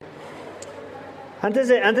Antes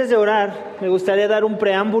de orar, me gustaría dar un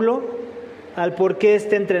preámbulo al por qué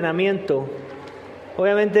este entrenamiento.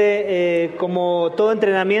 Obviamente, como todo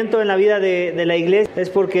entrenamiento en la vida de la iglesia,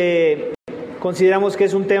 es porque consideramos que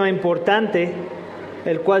es un tema importante,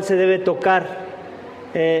 el cual se debe tocar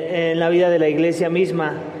en la vida de la iglesia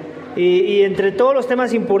misma. Y entre todos los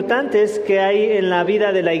temas importantes que hay en la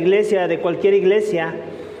vida de la iglesia, de cualquier iglesia,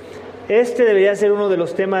 este debería ser uno de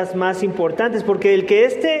los temas más importantes, porque el que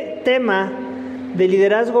este tema de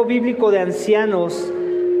liderazgo bíblico de ancianos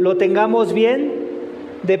lo tengamos bien,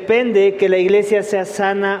 depende que la iglesia sea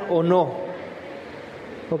sana o no.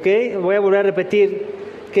 ¿Ok? Voy a volver a repetir,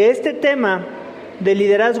 que este tema de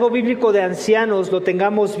liderazgo bíblico de ancianos lo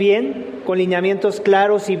tengamos bien, con lineamientos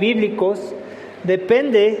claros y bíblicos,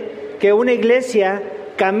 depende que una iglesia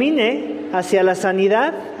camine hacia la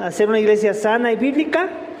sanidad, a ser una iglesia sana y bíblica,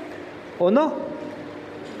 o no.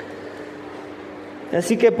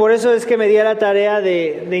 Así que por eso es que me di a la tarea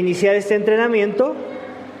de iniciar este entrenamiento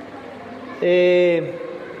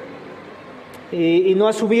y no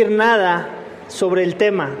asumir nada sobre el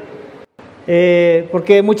tema.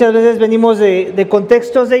 Porque muchas veces venimos de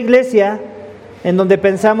contextos de iglesia en donde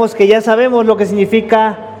pensamos que ya sabemos lo que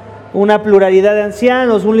significa una pluralidad de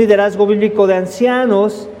ancianos, un liderazgo bíblico de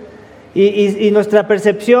ancianos, y nuestra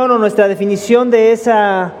percepción o nuestra definición de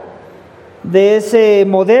ese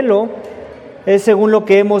modelo es según lo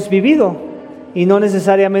que hemos vivido y no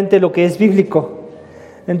necesariamente lo que es bíblico.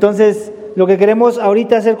 Entonces, lo que queremos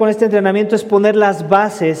ahorita hacer con este entrenamiento es poner las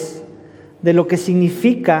bases de lo que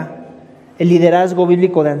significa el liderazgo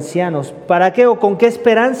bíblico de ancianos. ¿Para qué o con qué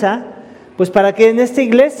esperanza? Pues para que en esta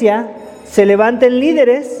iglesia se levanten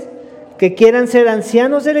líderes que quieran ser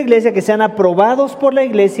ancianos de la iglesia, que sean aprobados por la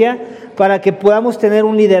iglesia, para que podamos tener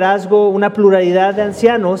un liderazgo, una pluralidad de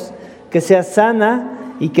ancianos que sea sana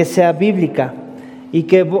y que sea bíblica, y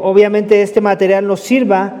que obviamente este material nos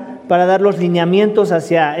sirva para dar los lineamientos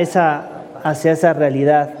hacia esa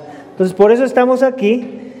realidad. Entonces, por eso estamos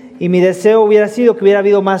aquí, y mi deseo hubiera sido que hubiera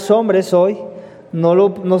habido más hombres hoy.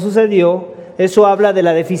 No sucedió. Eso habla de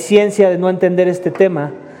la deficiencia de no entender este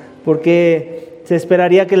tema, porque se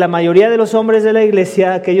esperaría que la mayoría de los hombres de la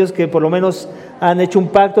iglesia, aquellos que por lo menos han hecho un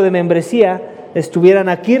pacto de membresía, estuvieran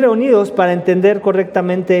aquí reunidos para entender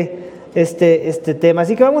correctamente este tema.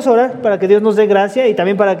 Así que vamos a orar para que Dios nos dé gracia, y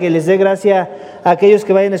también para que les dé gracia a aquellos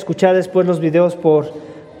que vayan a escuchar después los videos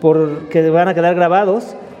que van a quedar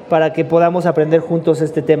grabados, para que podamos aprender juntos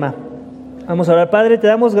este tema. Vamos a orar. Padre, te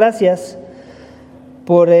damos gracias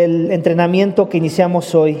por el entrenamiento que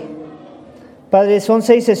iniciamos hoy. Padre, son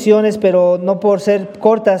 6 sesiones, pero no por ser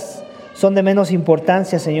cortas son de menos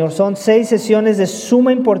importancia, Señor. Son 6 sesiones de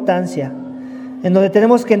suma importancia, en donde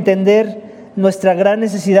tenemos que entender nuestra gran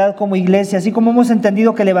necesidad como iglesia, así como hemos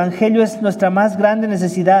entendido que el Evangelio es nuestra más grande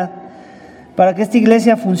necesidad para que esta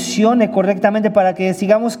iglesia funcione correctamente, para que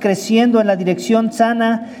sigamos creciendo en la dirección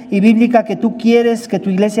sana y bíblica que tú quieres que tu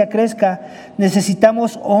iglesia crezca.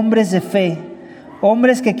 Necesitamos hombres de fe,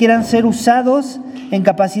 hombres que quieran ser usados en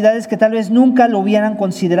capacidades que tal vez nunca lo hubieran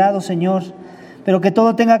considerado, Señor, pero que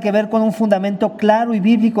todo tenga que ver con un fundamento claro y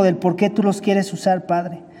bíblico del por qué tú los quieres usar,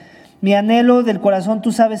 Padre. Mi anhelo del corazón,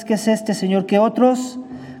 tú sabes que es Señor, que otros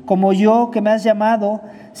como yo, que me has llamado,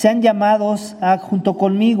 sean llamados a, junto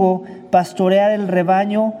conmigo, pastorear el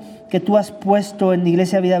rebaño que tú has puesto en la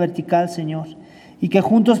Iglesia Vida Vertical, Señor. Y que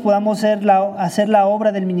juntos podamos hacer la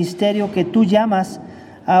obra del ministerio que tú llamas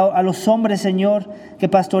a los hombres, Señor, que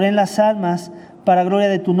pastoreen las almas para gloria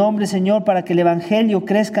de tu nombre, Señor, para que el Evangelio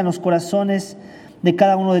crezca en los corazones de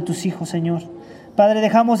cada uno de tus hijos, Señor. Padre,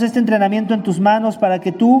 dejamos este entrenamiento en tus manos para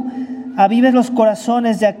que tú avives los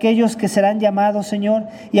corazones de aquellos que serán llamados, Señor,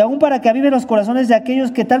 y aún para que avives los corazones de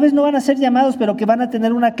aquellos que tal vez no van a ser llamados, pero que van a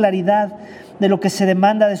tener una claridad de lo que se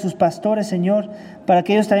demanda de sus pastores, Señor, para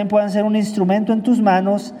que ellos también puedan ser un instrumento en tus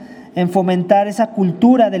manos en fomentar esa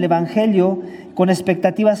cultura del Evangelio con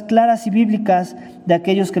expectativas claras y bíblicas de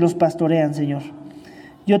aquellos que los pastorean, Señor.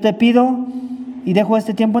 Yo te pido y dejo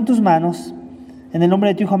este tiempo en tus manos, en el nombre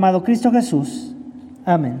de tu Hijo amado Cristo Jesús.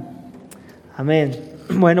 Amén. Amén.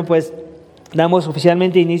 Bueno, pues damos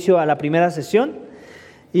oficialmente inicio a la primera sesión,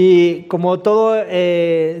 y como toda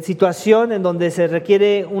situación en donde se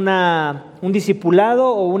requiere un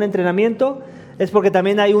discipulado o un entrenamiento, es porque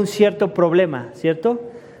también hay un cierto problema, ¿cierto?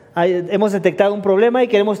 Hemos detectado un problema y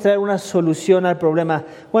queremos traer una solución al problema.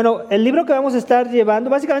 Bueno, el libro que vamos a estar llevando,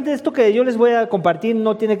 básicamente esto que yo les voy a compartir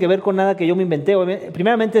no tiene que ver con nada que yo me inventé.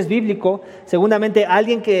 Primeramente es bíblico, segundamente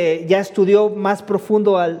alguien que ya estudió más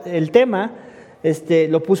profundo el tema,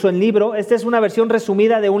 lo puso en libro. Esta es una versión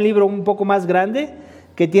resumida de un libro un poco más grande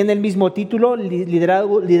que tiene el mismo título,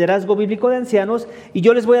 Liderazgo Bíblico de Ancianos, y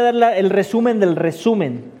yo les voy a dar el resumen del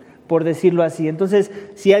resumen, por decirlo así. Entonces,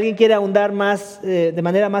 si alguien quiere ahondar más, de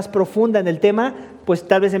manera más profunda en el tema, pues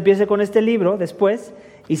tal vez empiece con este libro después,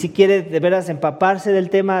 y si quiere de veras empaparse del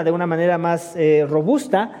tema de una manera más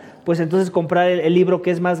robusta, pues entonces comprar el libro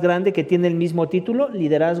que es más grande, que tiene el mismo título,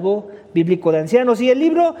 Liderazgo Bíblico de Ancianos. Y el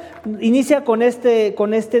libro inicia con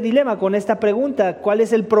este dilema, con esta pregunta: ¿cuál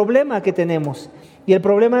es el problema que tenemos? Y el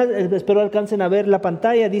problema, espero alcancen a ver la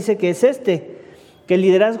pantalla, dice que es que el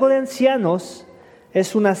liderazgo de ancianos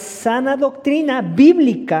es una sana doctrina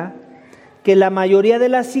bíblica que la mayoría de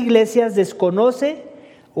las iglesias desconoce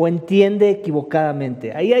o entiende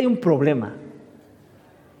equivocadamente. Ahí hay un problema.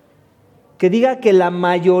 Que diga que la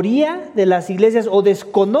mayoría de las iglesias o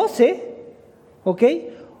desconoce, ¿ok?,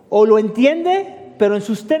 o lo entiende, pero en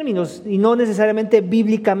sus términos, y no necesariamente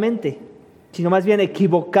bíblicamente, sino más bien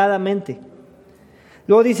equivocadamente.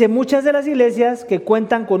 Luego dice, muchas de las iglesias que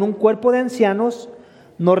cuentan con un cuerpo de ancianos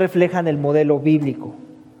no reflejan el modelo bíblico.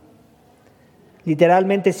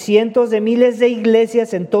 Literalmente cientos de miles de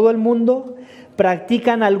iglesias en todo el mundo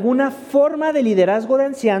practican alguna forma de liderazgo de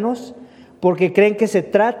ancianos porque creen que se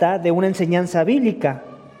trata de una enseñanza bíblica.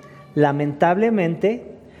 Lamentablemente,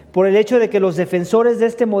 por el hecho de que los defensores de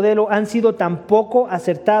este modelo han sido tan poco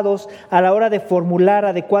acertados a la hora de formular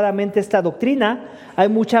adecuadamente esta doctrina, hay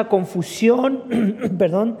mucha confusión,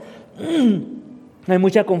 hay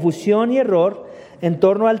mucha confusión y error en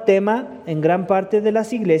torno al tema en gran parte de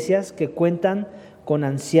las iglesias que cuentan con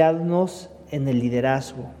ancianos en el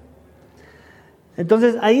liderazgo.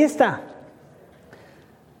 Entonces, ahí está.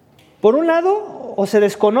 Por un lado, o se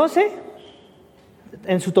desconoce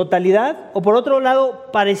en su totalidad, o por otro lado,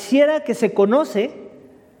 pareciera que se conoce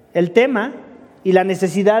el tema y la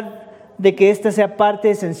necesidad de que ésta sea parte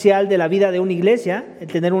esencial de la vida de una iglesia, el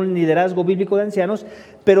tener un liderazgo bíblico de ancianos,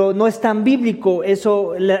 pero no es tan bíblico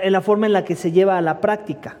eso en la forma en la que se lleva a la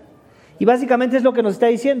práctica. Y básicamente es lo que nos está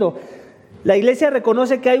diciendo. La iglesia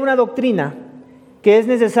reconoce que hay una doctrina que es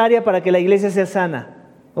necesaria para que la iglesia sea sana.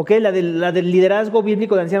 ¿Okay? La del liderazgo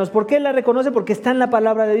bíblico de ancianos. ¿Por qué la reconoce? Porque está en la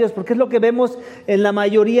palabra de Dios, porque es lo que vemos en la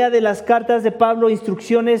mayoría de las cartas de Pablo,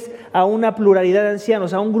 instrucciones a una pluralidad de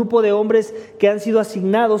ancianos, a un grupo de hombres que han sido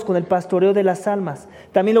asignados con el pastoreo de las almas.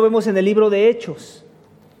 También lo vemos en el libro de Hechos.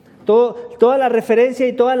 Toda la referencia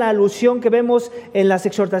y toda la alusión que vemos en las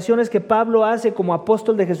exhortaciones que Pablo hace como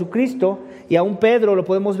apóstol de Jesucristo, y aún Pedro lo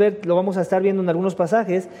podemos ver, lo vamos a estar viendo en algunos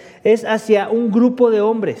pasajes, es hacia un grupo de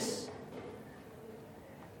hombres.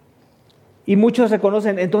 Y muchos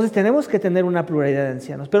reconocen, entonces tenemos que tener una pluralidad de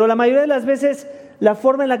ancianos. Pero la mayoría de las veces la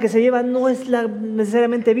forma en la que se lleva no es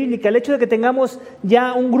necesariamente bíblica. El hecho de que tengamos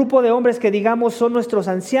ya un grupo de hombres que digamos son nuestros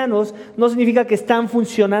ancianos, no significa que están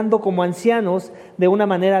funcionando como ancianos de una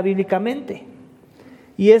manera bíblicamente.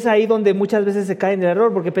 Y es ahí donde muchas veces se cae en el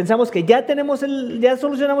error, porque pensamos que ya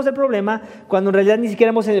solucionamos el problema, cuando en realidad ni siquiera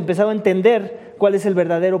hemos empezado a entender cuál es el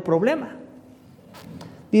verdadero problema.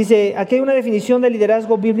 Dice, aquí hay una definición de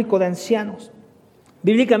liderazgo bíblico de ancianos.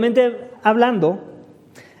 Bíblicamente hablando,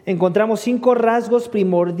 encontramos 5 rasgos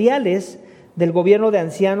primordiales del gobierno de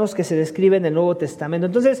ancianos que se describe en el Nuevo Testamento.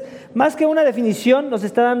 Entonces, más que una definición, nos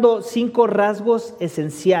está dando 5 rasgos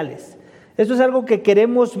esenciales. Esto es algo que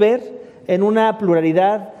queremos ver en una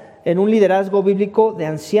pluralidad, en un liderazgo bíblico de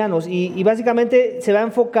ancianos. Y básicamente se va a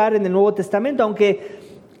enfocar en el Nuevo Testamento, aunque,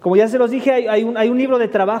 como ya se los dije, hay un libro de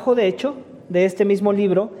trabajo, de hecho, de este mismo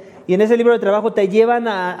libro, y en ese libro de trabajo te llevan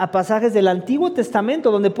a pasajes del Antiguo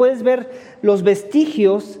Testamento donde puedes ver los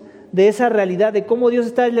vestigios de esa realidad, de cómo Dios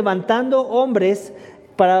está levantando hombres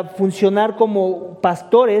para funcionar como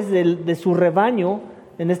pastores de su rebaño,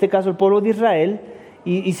 en este caso el pueblo de Israel,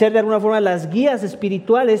 y ser de alguna forma las guías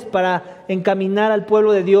espirituales para encaminar al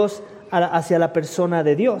pueblo de Dios hacia la persona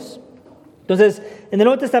de Dios. Entonces, en el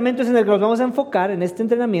Nuevo Testamento es en el que nos vamos a enfocar en este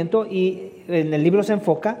entrenamiento, y en el libro se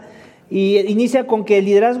enfoca. Y inicia con que el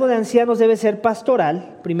liderazgo de ancianos debe ser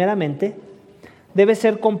pastoral, primeramente, debe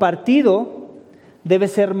ser compartido, debe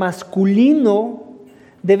ser masculino,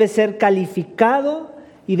 debe ser calificado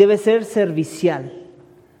y debe ser servicial.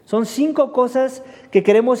 Son 5 cosas que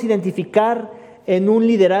queremos identificar en un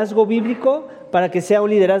liderazgo bíblico para que sea un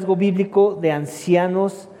liderazgo bíblico de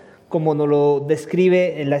ancianos como nos lo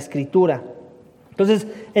describe en la Escritura. Entonces,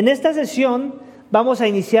 en esta sesión vamos a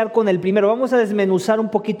iniciar con el primero, vamos a desmenuzar un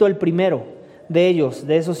poquito el primero de ellos,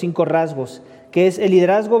 de esos 5 rasgos, que es el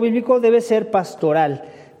liderazgo bíblico debe ser pastoral.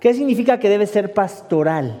 ¿Qué significa que debe ser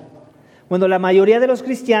pastoral? Bueno, la mayoría de los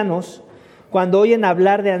cristianos, cuando oyen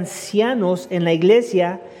hablar de ancianos en la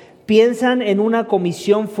iglesia, piensan en una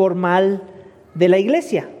comisión formal de la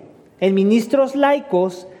iglesia, en ministros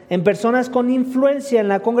laicos en personas con influencia en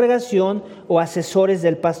la congregación o asesores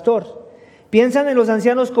del pastor. Piensan en los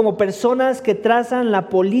ancianos como personas que trazan la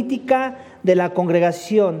política de la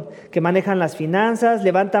congregación, que manejan las finanzas,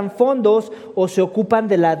 levantan fondos o se ocupan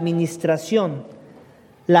de la administración.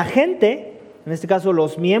 La gente, en este caso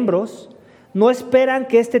los miembros, no esperan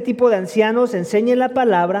que este tipo de ancianos enseñen la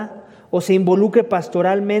palabra o se involucre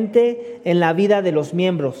pastoralmente en la vida de los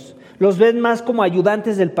miembros. Los ven más como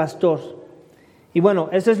ayudantes del pastor. Y bueno,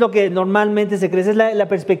 eso es lo que normalmente se cree, esa es la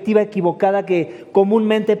perspectiva equivocada que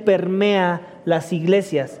comúnmente permea las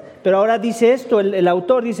iglesias. Pero ahora dice esto, el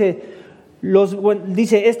autor dice,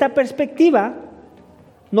 esta perspectiva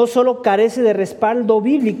no solo carece de respaldo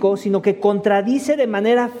bíblico, sino que contradice de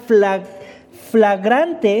manera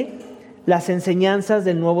flagrante las enseñanzas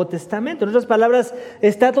del Nuevo Testamento. En otras palabras,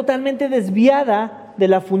 está totalmente desviada de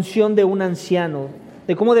la función de un anciano,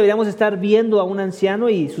 de cómo deberíamos estar viendo a un anciano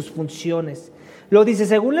y sus funciones. Lo dice,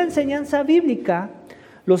 según la enseñanza bíblica,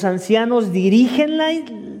 los ancianos dirigen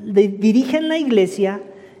la iglesia,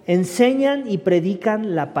 enseñan y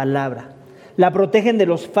predican la palabra. La protegen de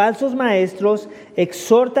los falsos maestros,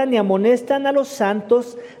 exhortan y amonestan a los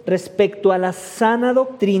santos respecto a la sana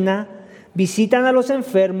doctrina, visitan a los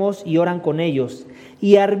enfermos y oran con ellos,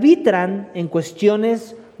 y arbitran en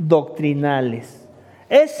cuestiones doctrinales.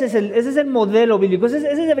 Ese es el modelo bíblico,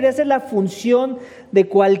 ese debería ser la función de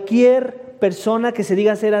cualquier persona que se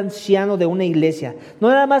diga ser anciano de una iglesia. No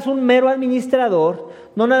nada más un mero administrador,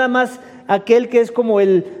 no nada más aquel que es como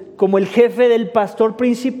el jefe del pastor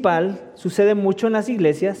principal. Sucede mucho en las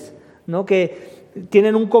iglesias, ¿no? Que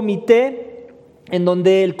tienen un comité en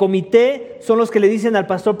donde el comité son los que le dicen al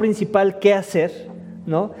pastor principal qué hacer,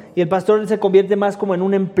 ¿no? Y el pastor se convierte más como en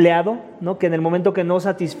un empleado, ¿no? Que en el momento que no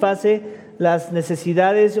satisface las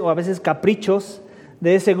necesidades o a veces caprichos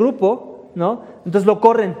de ese grupo, ¿no? Entonces lo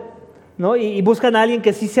corren, ¿no? Y buscan a alguien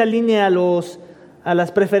que sí se alinee a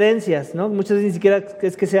las preferencias, ¿no? Muchas veces ni siquiera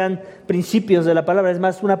es que sean principios de la palabra, es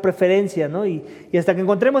más una preferencia, ¿no? Y hasta que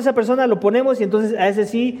encontremos a esa persona lo ponemos y entonces a ese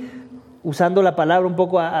sí, usando la palabra un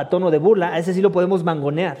poco a tono de burla, a ese sí lo podemos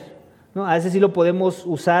mangonear, ¿no? A ese sí lo podemos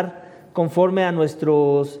usar conforme a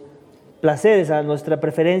nuestros placeres, a nuestra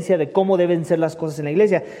preferencia de cómo deben ser las cosas en la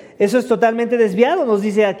iglesia. Eso es totalmente desviado, nos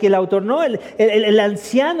dice aquí el autor, ¿no? El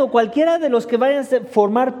anciano, cualquiera de los que vayan a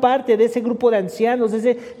formar parte de ese grupo de ancianos, de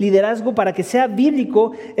ese liderazgo, para que sea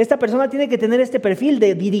bíblico, esta persona tiene que tener este perfil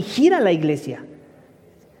de dirigir a la iglesia.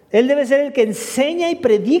 Él debe ser el que enseña y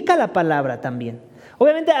predica la palabra también.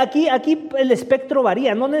 Obviamente aquí el espectro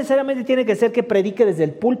varía, no necesariamente tiene que ser que predique desde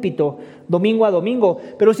el púlpito domingo a domingo,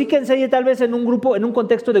 pero sí que enseñe tal vez en un grupo, en un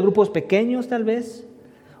contexto de grupos pequeños tal vez,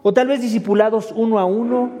 o tal vez discipulados uno a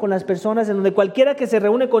uno con las personas, en donde cualquiera que se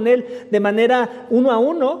reúne con él de manera uno a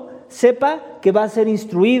uno sepa que va a ser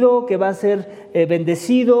instruido, que va a ser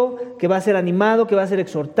bendecido, que va a ser animado, que va a ser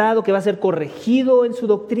exhortado, que va a ser corregido en su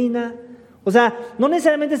doctrina. O sea, no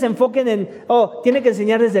necesariamente se enfoquen en, tiene que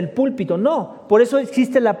enseñar desde el púlpito. No, por eso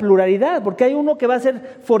existe la pluralidad, porque hay uno que va a ser,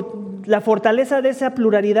 la fortaleza de esa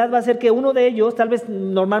pluralidad va a ser que uno de ellos, tal vez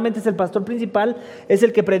normalmente es el pastor principal, es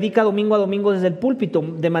el que predica domingo a domingo desde el púlpito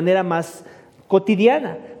de manera más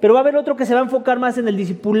cotidiana. Pero va a haber otro que se va a enfocar más en el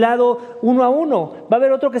discipulado uno a uno. Va a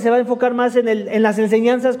haber otro que se va a enfocar más en las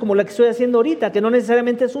enseñanzas como la que estoy haciendo ahorita, que no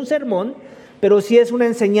necesariamente es un sermón, pero sí es una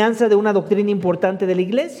enseñanza de una doctrina importante de la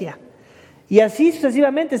iglesia. Y así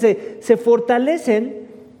sucesivamente se fortalecen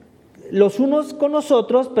los unos con los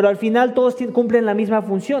otros, pero al final todos cumplen la misma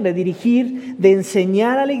función de dirigir, de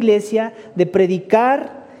enseñar a la iglesia, de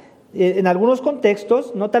predicar en algunos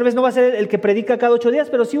contextos, ¿no? Tal vez no va a ser el que predica cada 8 días,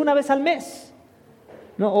 pero sí una vez al mes,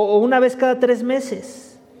 ¿no? O una vez cada 3 meses.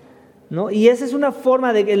 ¿No? Y esa es una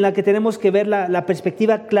forma en la que tenemos que ver la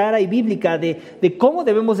perspectiva clara y bíblica de cómo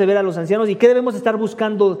debemos de ver a los ancianos y qué debemos estar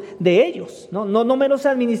buscando de ellos. No meros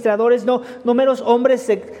administradores, no meros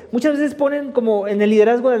hombres. Muchas veces ponen como en el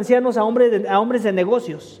liderazgo de ancianos a hombres de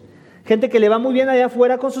negocios. Gente que le va muy bien allá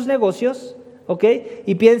afuera con sus negocios, ¿ok?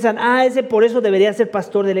 Y piensan, ese por eso debería ser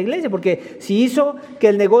pastor de la iglesia, porque si hizo que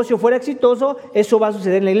el negocio fuera exitoso, eso va a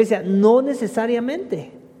suceder en la iglesia. No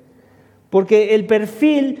necesariamente, porque el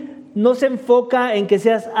perfil no se enfoca en que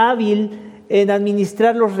seas hábil en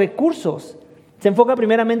administrar los recursos. Se enfoca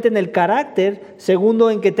primeramente en el carácter, segundo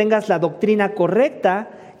en que tengas la doctrina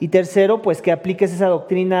correcta y tercero, pues que apliques esa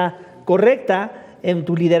doctrina correcta en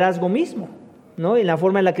tu liderazgo mismo, ¿no? En la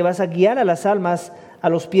forma en la que vas a guiar a las almas a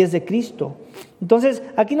los pies de Cristo. Entonces,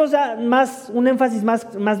 aquí nos da un énfasis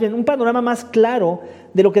más bien, un panorama más claro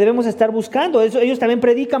de lo que debemos estar buscando. Ellos también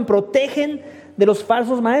predican, protegen de los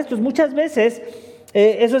falsos maestros. Muchas veces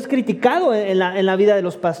eso es criticado en la vida de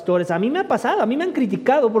los pastores. A mí me ha pasado, a mí me han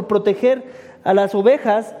criticado por proteger a las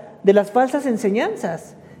ovejas de las falsas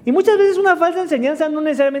enseñanzas. Y muchas veces una falsa enseñanza no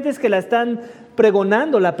necesariamente es que la están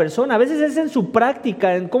pregonando la persona, a veces es en su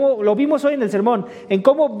práctica, en cómo, lo vimos hoy en el sermón, en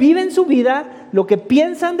cómo viven su vida, lo que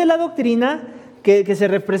piensan de la doctrina, que se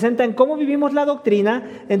representa en cómo vivimos la doctrina.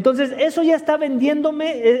 Entonces eso ya está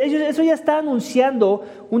eso ya está anunciando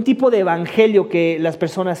un tipo de evangelio que las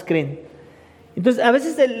personas creen. Entonces a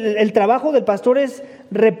veces el trabajo del pastor es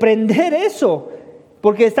reprender eso,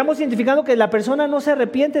 porque estamos identificando que la persona no se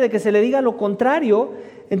arrepiente de que se le diga lo contrario,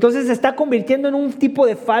 entonces se está convirtiendo en un tipo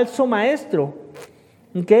de falso maestro.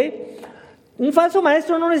 ¿Okay? Un falso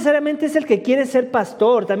maestro no necesariamente es el que quiere ser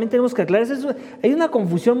pastor, también tenemos que aclarar eso. Hay una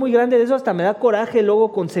confusión muy grande de eso, hasta me da coraje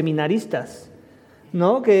luego con seminaristas,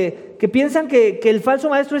 ¿no? Que piensan que el falso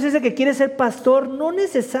maestro es ese que quiere ser pastor. No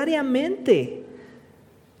necesariamente.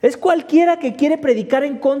 Es cualquiera que quiere predicar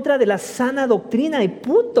en contra de la sana doctrina y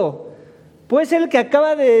punto. Puede ser el que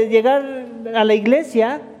acaba de llegar a la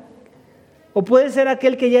iglesia, o puede ser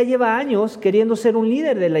aquel que ya lleva años queriendo ser un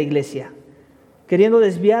líder de la iglesia, queriendo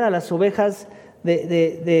desviar a las ovejas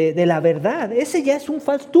de la verdad. Ese ya es un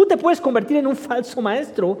falso. Tú te puedes convertir en un falso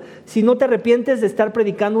maestro si no te arrepientes de estar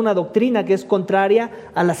predicando una doctrina que es contraria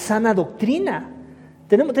a la sana doctrina.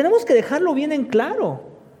 Tenemos que dejarlo bien en claro,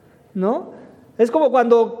 ¿no? Es como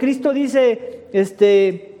cuando Cristo dice,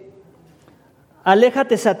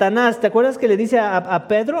 aléjate Satanás. ¿Te acuerdas que le dice a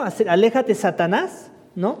Pedro, aléjate Satanás?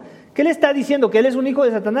 ¿No? ¿Qué le está diciendo? ¿Que él es un hijo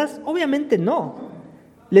de Satanás? Obviamente no.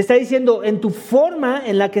 Le está diciendo, en tu forma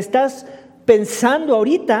en la que estás pensando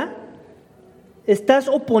ahorita, estás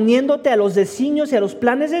oponiéndote a los designios y a los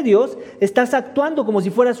planes de Dios, estás actuando como si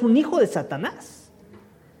fueras un hijo de Satanás.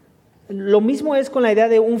 Lo mismo es con la idea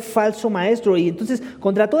de un falso maestro. Y entonces,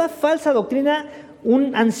 contra toda falsa doctrina,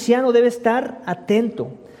 un anciano debe estar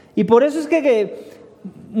atento. Y por eso es que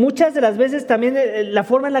muchas de las veces también la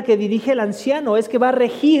forma en la que dirige el anciano es que va a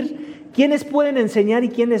regir quiénes pueden enseñar y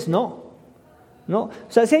quiénes no. ¿No? O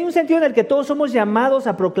sea, sí hay un sentido en el que todos somos llamados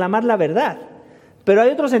a proclamar la verdad, pero hay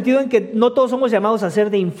otro sentido en que no todos somos llamados a ser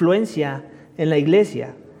de influencia en la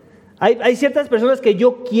iglesia. Hay ciertas personas que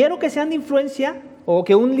yo quiero que sean de influencia, o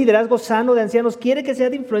que un liderazgo sano de ancianos quiere que sea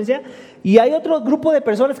de influencia, y hay otro grupo de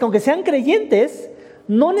personas que aunque sean creyentes,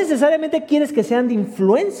 no necesariamente quieres que sean de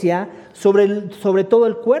influencia sobre todo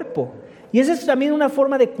el cuerpo. Y esa es también una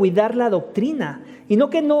forma de cuidar la doctrina. Y no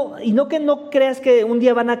que no creas que un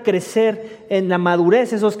día van a crecer en la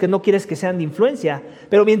madurez esos que no quieres que sean de influencia.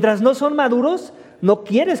 Pero mientras no son maduros, no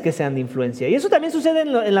quieres que sean de influencia. Y eso también sucede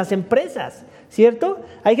en las empresas, ¿cierto?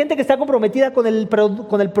 Hay gente que está comprometida con el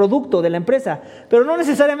producto de la empresa, pero no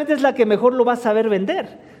necesariamente es la que mejor lo va a saber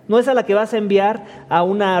vender. No es a la que vas a enviar a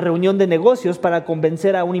una reunión de negocios para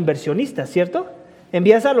convencer a un inversionista, ¿cierto?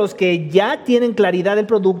 Envías a los que ya tienen claridad del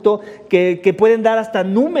producto, que pueden dar hasta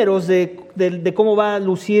números de cómo va a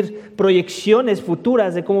lucir, proyecciones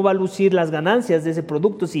futuras de cómo va a lucir las ganancias de ese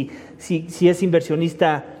producto si ese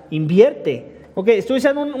inversionista invierte. Okay, estoy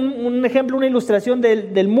usando un ejemplo, una ilustración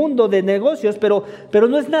del mundo de negocios, pero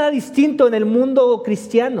no es nada distinto en el mundo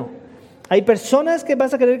cristiano. Hay personas que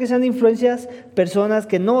vas a querer que sean de influencias, personas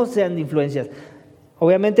que no sean de influencias.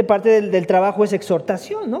 Obviamente parte del trabajo es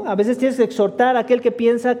exhortación, ¿no? A veces tienes que exhortar a aquel que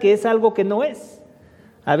piensa que es algo que no es.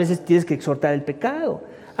 A veces tienes que exhortar el pecado.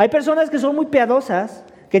 Hay personas que son muy piadosas,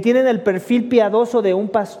 que tienen el perfil piadoso de un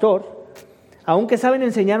pastor, aunque saben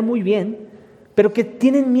enseñar muy bien, pero que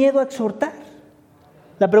tienen miedo a exhortar.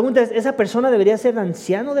 La pregunta es, ¿esa persona debería ser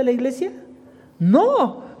anciano de la iglesia?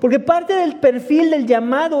 No, porque parte del perfil del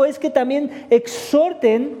llamado es que también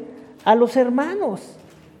exhorten a los hermanos.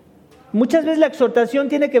 Muchas veces la exhortación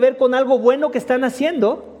tiene que ver con algo bueno que están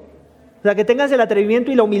haciendo. O sea, que tengas el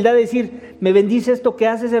atrevimiento y la humildad de decir, me bendice esto que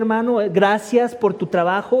haces, hermano, gracias por tu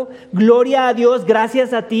trabajo, gloria a Dios,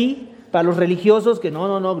 gracias a ti. Para los religiosos que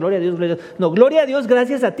no, gloria a Dios, gloria a Dios. No, gloria a Dios,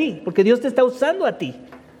 gracias a ti, porque Dios te está usando a ti.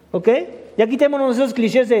 ¿Ok? Ya quitémonos esos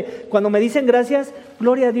clichés de cuando me dicen gracias,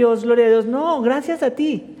 gloria a Dios, gloria a Dios. No, gracias a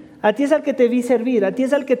ti. A ti es al que te vi servir, a ti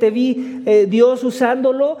es al que te vi Dios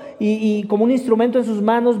usándolo y como un instrumento en sus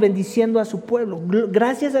manos bendiciendo a su pueblo.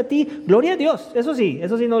 Gracias a ti, gloria a Dios, eso sí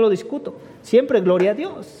no lo discuto, siempre gloria a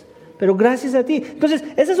Dios, pero gracias a ti. Entonces,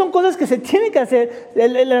 esas son cosas que se tienen que hacer.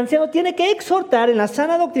 El anciano tiene que exhortar en la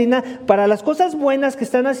sana doctrina para las cosas buenas que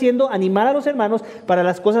están haciendo, animar a los hermanos, para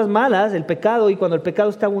las cosas malas, el pecado, y cuando el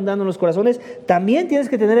pecado está abundando en los corazones, también tienes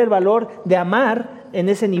que tener el valor de amar en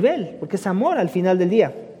ese nivel, porque es amor al final del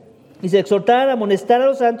día. Dice, exhortar, amonestar a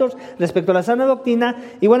los santos respecto a la sana doctrina.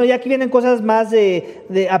 Y bueno, ya aquí vienen cosas más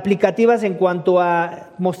de aplicativas en cuanto a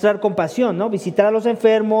mostrar compasión, ¿no? Visitar a los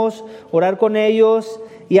enfermos, orar con ellos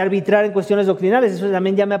y arbitrar en cuestiones doctrinales. Eso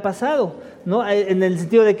también ya me ha pasado, ¿no? En el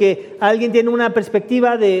sentido de que alguien tiene una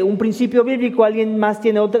perspectiva de un principio bíblico, alguien más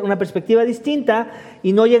tiene una perspectiva distinta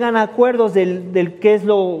y no llegan a acuerdos del qué es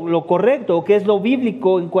lo correcto o qué es lo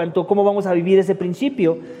bíblico en cuanto a cómo vamos a vivir ese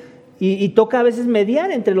principio. Y toca a veces mediar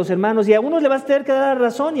entre los hermanos y a unos le vas a tener que dar la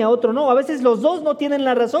razón y a otro no. A veces los dos no tienen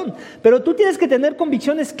la razón, pero tú tienes que tener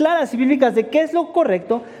convicciones claras y bíblicas de qué es lo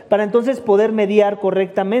correcto para entonces poder mediar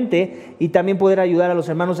correctamente y también poder ayudar a los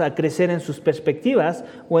hermanos a crecer en sus perspectivas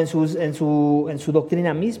o en su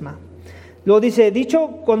doctrina misma. Luego dice,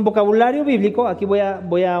 dicho con vocabulario bíblico, aquí voy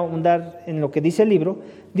a ahondar en lo que dice el libro,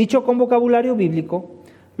 dicho con vocabulario bíblico,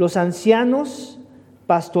 los ancianos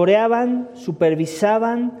pastoreaban,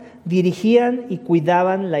 supervisaban, dirigían y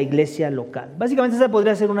cuidaban la iglesia local. Básicamente esa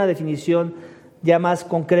podría ser una definición ya más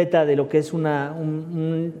concreta de lo que es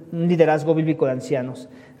un liderazgo bíblico de ancianos.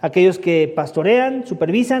 Aquellos que pastorean,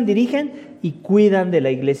 supervisan, dirigen y cuidan de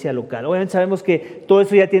la iglesia local. Obviamente sabemos que todo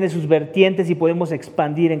eso ya tiene sus vertientes y podemos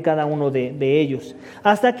expandir en cada uno de ellos.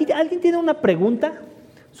 Hasta aquí, ¿alguien tiene una pregunta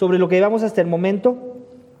sobre lo que llevamos hasta el momento?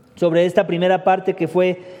 Sobre esta primera parte que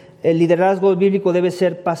fue el liderazgo bíblico debe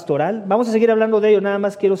ser pastoral. Vamos a seguir hablando de ello, nada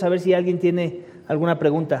más quiero saber si alguien tiene alguna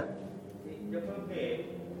pregunta. Sí, yo creo que,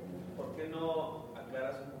 ¿por qué no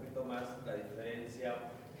aclaras un poquito más la diferencia?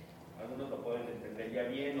 Algunos lo pueden entender ya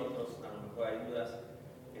bien, otros a lo mejor hay dudas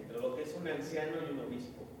entre lo que es un anciano y un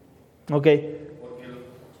obispo. Ok. Porque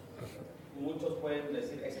muchos pueden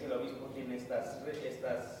decir, es que el obispo tiene estas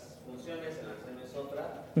funciones, el anciano es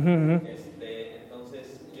otra.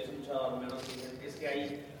 Entonces, yo he escuchado al menos que dicen, es que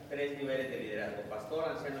hay 3 niveles de liderazgo: pastor,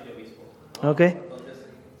 anciano y obispo, ¿no? Ok. Entonces,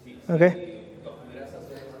 lo pudieras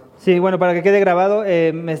hacer. Sí, bueno, para que quede grabado,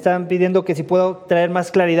 me están pidiendo que si puedo traer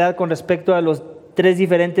más claridad con respecto a los 3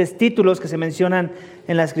 diferentes títulos que se mencionan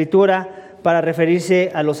en la Escritura para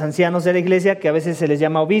referirse a los ancianos de la iglesia, que a veces se les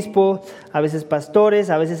llama obispo, a veces pastores,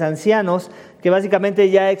 a veces ancianos, que básicamente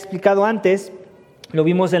ya he explicado antes, lo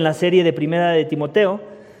vimos en la serie de Primera de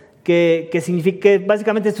Timoteo, que significa que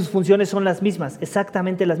básicamente sus funciones son las mismas,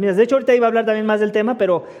 exactamente las mismas. De hecho, ahorita iba a hablar también más del tema,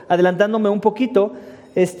 pero adelantándome un poquito,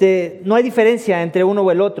 no hay diferencia entre uno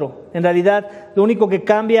o el otro. En realidad, lo único que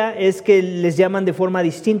cambia es que les llaman de forma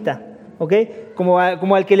distinta, ¿ok? Como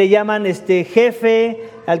al que le llaman jefe,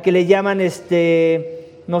 al que le llaman,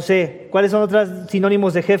 no sé, ¿cuáles son otros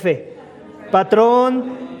sinónimos de jefe?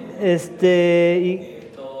 Patrón,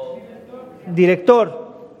 director.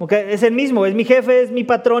 Okay, es el mismo, es mi jefe, es mi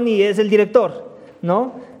patrón y es el director,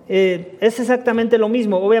 ¿no? Es exactamente lo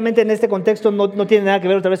mismo. Obviamente en este contexto no tiene nada que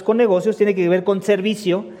ver otra vez con negocios, tiene que ver con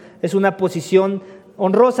servicio. Es una posición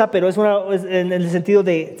honrosa, pero es en el sentido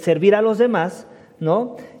de servir a los demás,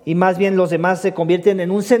 ¿no? Y más bien los demás se convierten en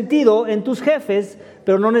un sentido en tus jefes,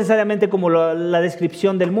 pero no necesariamente como la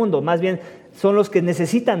descripción del mundo. Más bien son los que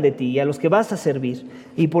necesitan de ti y a los que vas a servir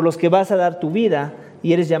y por los que vas a dar tu vida.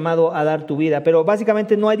 Y eres llamado a dar tu vida. Pero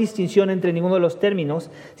básicamente no hay distinción entre ninguno de los términos.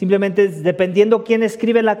 Simplemente dependiendo quién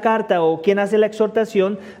escribe la carta o quién hace la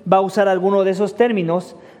exhortación, va a usar alguno de esos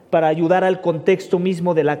términos para ayudar al contexto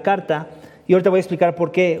mismo de la carta. Y ahorita voy a explicar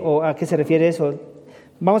por qué o a qué se refiere eso.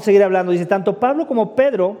 Vamos a seguir hablando. Dice, tanto Pablo como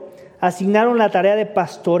Pedro asignaron la tarea de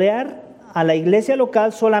pastorear a la iglesia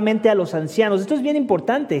local solamente a los ancianos. Esto es bien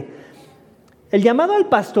importante. El llamado al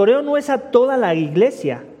pastoreo no es a toda la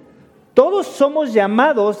iglesia. Todos somos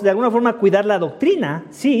llamados de alguna forma a cuidar la doctrina,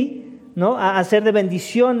 sí, ¿no? A hacer de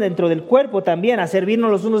bendición dentro del cuerpo también, a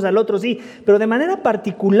servirnos los unos al otro, sí, pero de manera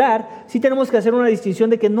particular sí tenemos que hacer una distinción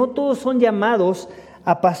de que no todos son llamados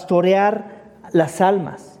a pastorear las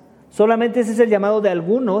almas. Solamente ese es el llamado de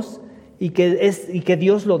algunos y que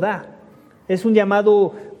Dios lo da. Es un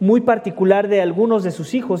llamado muy particular de algunos de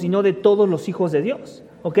sus hijos y no de todos los hijos de Dios,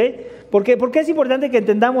 ¿ok? ¿Por qué es importante que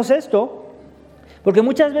entendamos esto? Porque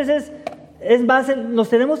muchas veces nos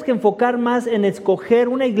tenemos que enfocar más en escoger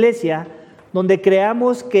una iglesia donde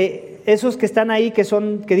creamos que esos que están ahí,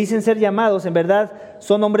 que dicen ser llamados, en verdad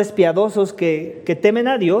son hombres piadosos que temen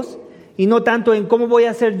a Dios, y no tanto en cómo voy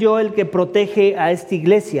a ser yo el que protege a esta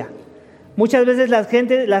iglesia. Muchas veces la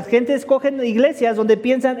gente escogen iglesias donde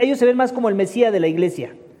piensan, ellos se ven más como el Mesías de la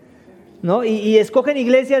iglesia, ¿no? Y escogen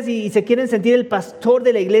iglesias y se quieren sentir el pastor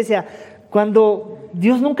de la iglesia, cuando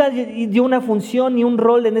Dios nunca dio una función ni un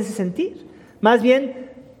rol en ese sentido. Más bien,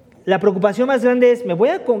 la preocupación más grande es, me voy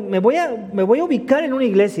a ubicar en una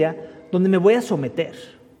iglesia donde me voy a someter.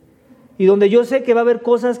 y donde yo sé que va a haber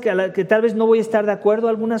cosas que tal vez no voy a estar de acuerdo,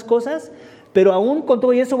 algunas cosas, pero aún con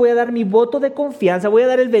todo eso voy a dar mi voto de confianza, voy a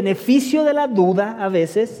dar el beneficio de la duda a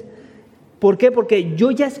veces. ¿Por qué? Porque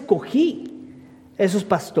yo ya escogí esos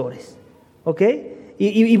pastores, ¿ok?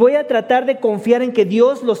 Y voy a tratar de confiar en que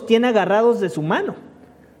Dios los tiene agarrados de su mano,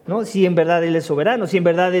 ¿no? Si en verdad Él es soberano, si en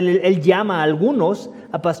verdad Él llama a algunos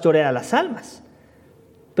a pastorear a las almas.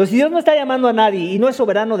 Pero si Dios no está llamando a nadie y no es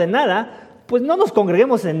soberano de nada, pues no nos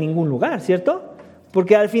congreguemos en ningún lugar, ¿cierto?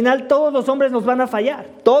 Porque al final todos los hombres nos van a fallar,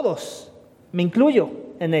 todos, me incluyo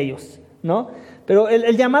en ellos, ¿no? Pero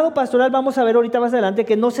el llamado pastoral, vamos a ver ahorita más adelante,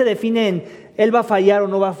 que no se define en Él va a fallar o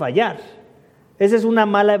no va a fallar. Esa es una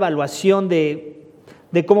mala evaluación de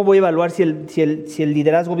cómo voy a evaluar si el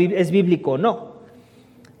liderazgo es bíblico o no.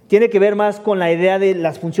 Tiene que ver más con la idea de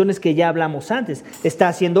las funciones que ya hablamos antes. Está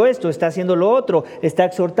haciendo esto, está haciendo lo otro, está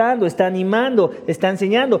exhortando, está animando, está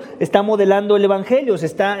enseñando, está modelando el evangelio,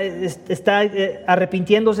 está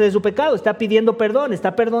arrepintiéndose de su pecado, está pidiendo perdón,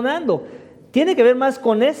 está perdonando. Tiene que ver más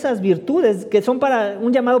con esas virtudes que son para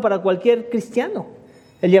un llamado para cualquier cristiano.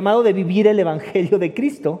 El llamado de vivir el evangelio de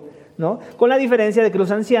Cristo, ¿no? Con la diferencia de que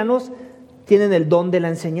los ancianos tienen el don de la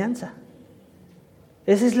enseñanza.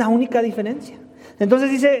 Esa es la única diferencia.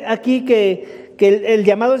 Entonces dice aquí que el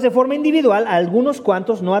llamado es de forma individual a algunos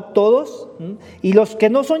cuantos, no a todos. Y los que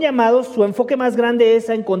no son llamados, su enfoque más grande es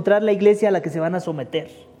a encontrar la iglesia a la que se van a someter.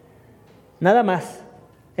 Nada más.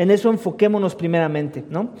 En eso enfoquémonos primeramente,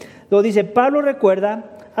 ¿no? Luego dice, Pablo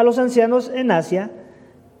recuerda a los ancianos en Asia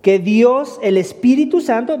que Dios, el Espíritu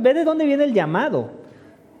Santo, ve de dónde viene el llamado.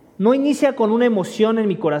 No inicia con una emoción en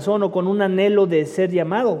mi corazón o con un anhelo de ser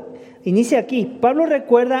llamado. Inicia aquí. Pablo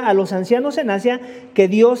recuerda a los ancianos en Asia que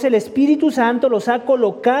Dios, el Espíritu Santo, los ha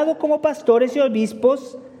colocado como pastores y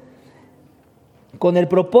obispos con el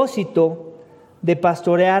propósito de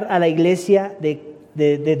pastorear a la iglesia de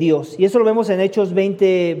Dios. Y eso lo vemos en Hechos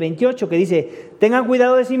 20:28, que dice, tengan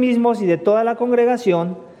cuidado de sí mismos y de toda la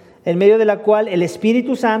congregación, en medio de la cual el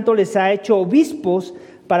Espíritu Santo les ha hecho obispos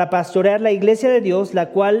para pastorear la iglesia de Dios, la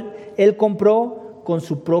cual Él compró con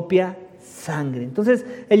su propia sangre. Entonces,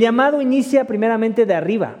 el llamado inicia primeramente de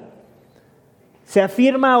arriba. Se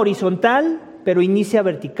afirma horizontal, pero inicia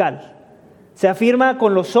vertical. Se afirma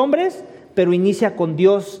con los hombres, pero inicia con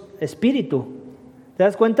Dios Espíritu. ¿Te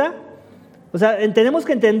das cuenta? O sea, tenemos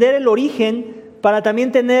que entender el origen para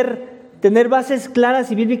también tener bases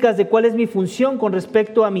claras y bíblicas de cuál es mi función con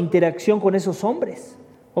respecto a mi interacción con esos hombres.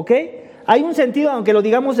 ¿Ok? Hay un sentido, aunque lo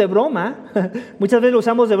digamos de broma, muchas veces lo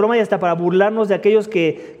usamos de broma y hasta para burlarnos de aquellos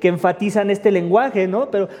que enfatizan este lenguaje,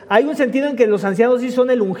 ¿no? Pero hay un sentido en que los ancianos sí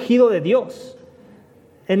son el ungido de Dios.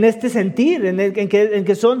 En este sentir, en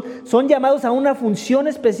que son llamados a una función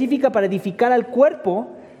específica para edificar al cuerpo.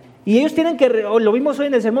 Y ellos tienen que, lo vimos hoy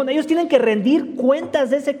en el sermón, ellos tienen que rendir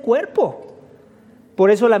cuentas de ese cuerpo.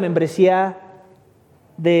 Por eso la membresía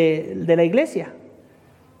de la iglesia.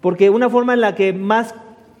 Porque una forma en la que más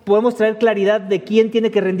podemos traer claridad de quién tiene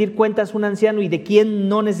que rendir cuentas un anciano y de quién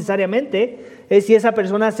no necesariamente, es si esa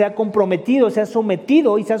persona se ha comprometido, se ha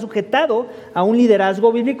sometido y se ha sujetado a un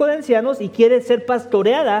liderazgo bíblico de ancianos y quiere ser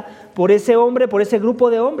pastoreada por ese hombre, por ese grupo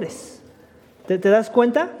de hombres. ¿Te das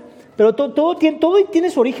cuenta? Pero todo tiene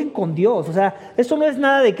su origen con Dios. O sea, esto no es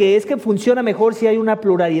nada de que es que funciona mejor si hay una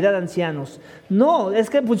pluralidad de ancianos. No, es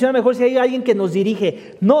que funciona mejor si hay alguien que nos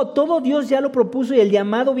dirige. No, todo Dios ya lo propuso y el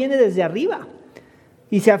llamado viene desde arriba.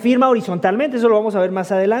 Y se afirma horizontalmente, eso lo vamos a ver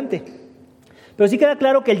más adelante. Pero sí queda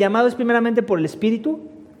claro que el llamado es primeramente por el Espíritu.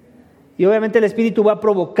 Y obviamente el Espíritu va a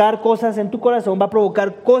provocar cosas en tu corazón, va a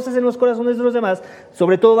provocar cosas en los corazones de los demás.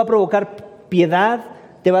 Sobre todo va a provocar piedad,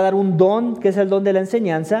 te va a dar un don, que es el don de la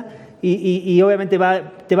enseñanza. Y obviamente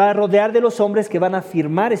te va a rodear de los hombres que van a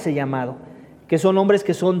afirmar ese llamado. Que son hombres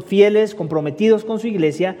que son fieles, comprometidos con su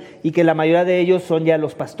iglesia y que la mayoría de ellos son ya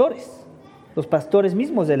los pastores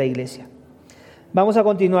mismos de la iglesia. Vamos a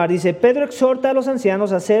continuar. Dice, Pedro exhorta a los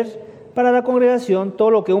ancianos a hacer para la congregación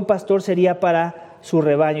todo lo que un pastor sería para su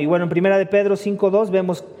rebaño. Y bueno, en 1 de Pedro 5:2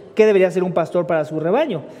 vemos qué debería hacer un pastor para su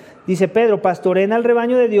rebaño. Dice Pedro, pastoreen al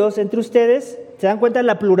rebaño de Dios entre ustedes. ¿Se dan cuenta de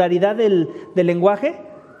la pluralidad del lenguaje?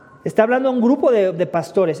 Está hablando a un grupo de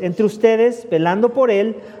pastores. Entre ustedes, velando por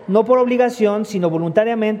él, no por obligación, sino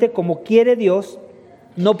voluntariamente, como quiere Dios,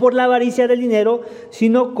 no por la avaricia del dinero,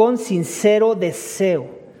 sino con sincero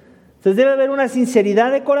deseo. Entonces debe haber una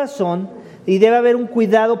sinceridad de corazón y debe haber un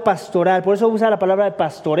cuidado pastoral. Por eso usa la palabra de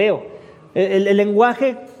pastoreo. El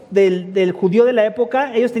lenguaje del judío de la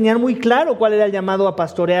época, ellos tenían muy claro cuál era el llamado a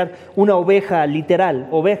pastorear una oveja, literal,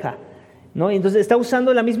 oveja, ¿no? Entonces está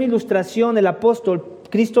usando la misma ilustración el apóstol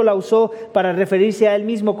Cristo la usó para referirse a Él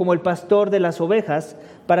mismo como el pastor de las ovejas,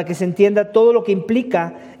 para que se entienda todo lo que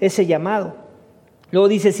implica ese llamado. Luego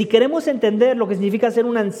dice, si queremos entender lo que significa ser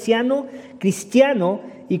un anciano cristiano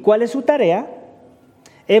y cuál es su tarea,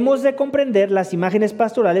 hemos de comprender las imágenes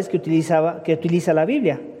pastorales que utiliza la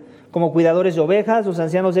Biblia. Como cuidadores de ovejas, los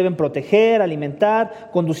ancianos deben proteger, alimentar,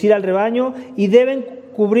 conducir al rebaño y deben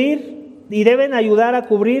ayudar a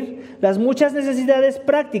cubrir las muchas necesidades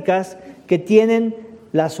prácticas que tienen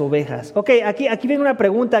las ovejas. Ok, aquí viene una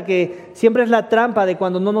pregunta que siempre es la trampa de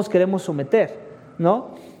cuando no nos queremos someter,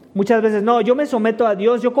 ¿no? Muchas veces, no, yo me someto a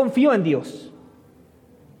Dios, yo confío en Dios,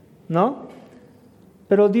 ¿no?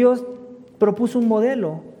 Pero Dios propuso un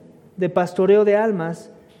modelo de pastoreo de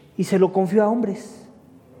almas y se lo confió a hombres.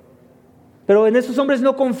 Pero en esos hombres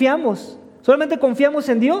no confiamos, solamente confiamos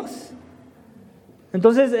en Dios.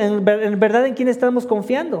 Entonces, en verdad, ¿en quién estamos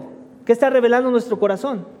confiando? ¿Qué está revelando nuestro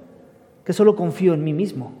corazón? Que solo confío en mí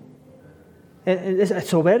mismo. Es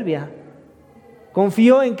soberbia.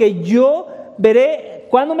 Confío en que yo veré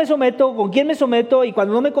cuándo me someto, con quién me someto, y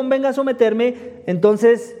cuando no me convenga someterme,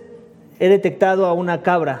 entonces he detectado a una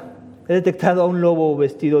cabra, he detectado a un lobo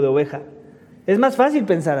vestido de oveja. Es más fácil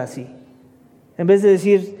pensar así, en vez de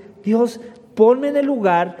decir, Dios, ponme en el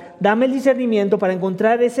lugar, dame el discernimiento para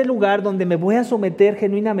encontrar ese lugar donde me voy a someter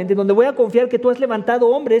genuinamente, donde voy a confiar que tú has levantado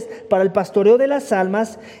hombres para el pastoreo de las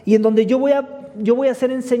almas y en donde yo voy a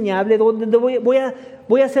ser enseñable, donde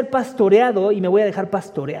voy a ser pastoreado y me voy a dejar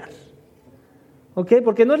pastorear. ¿Ok?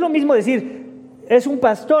 Porque no es lo mismo decir, es un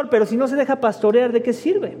pastor, pero si no se deja pastorear, ¿de qué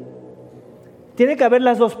sirve? Tiene que haber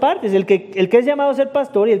las dos partes, el que es llamado a ser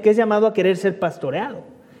pastor y el que es llamado a querer ser pastoreado.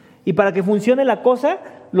 Y para que funcione la cosa,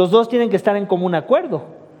 los dos tienen que estar en común acuerdo.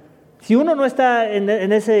 Si uno no está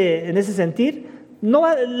en ese sentir,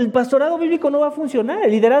 el pastorado bíblico no va a funcionar.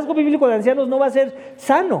 El liderazgo bíblico de ancianos no va a ser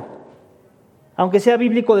sano, aunque sea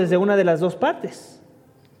bíblico desde una de las dos partes.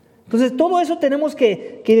 Entonces, todo eso tenemos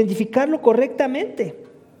que identificarlo correctamente.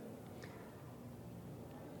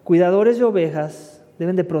 Cuidadores de ovejas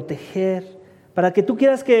deben de proteger. Para que tú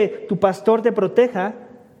quieras que tu pastor te proteja,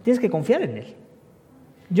 tienes que confiar en él.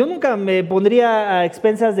 Yo nunca me pondría a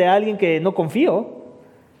expensas de alguien que no confío.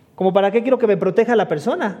 Como para qué quiero que me proteja la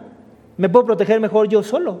persona. Me puedo proteger mejor yo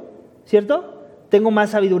solo, ¿cierto? Tengo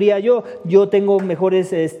más sabiduría yo tengo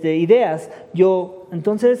mejores ideas.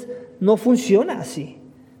 Entonces, no funciona así.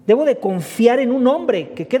 Debo de confiar en un hombre,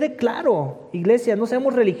 que quede claro. Iglesia, no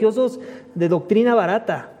seamos religiosos de doctrina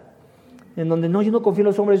barata, en donde yo no confío en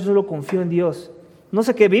los hombres, yo solo confío en Dios. No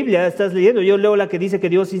sé qué Biblia estás leyendo, yo leo la que dice que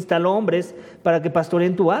Dios instaló hombres para que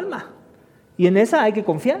pastoreen tu alma. Y en esa hay que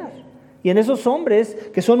confiar. Y en esos hombres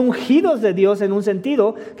que son ungidos de Dios en un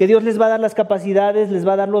sentido, que Dios les va a dar las capacidades, les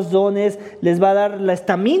va a dar los dones, les va a dar la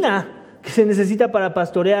estamina que se necesita para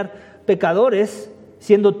pastorear pecadores,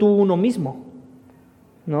 siendo tú uno mismo,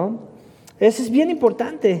 ¿no? Eso es bien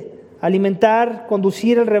importante, alimentar,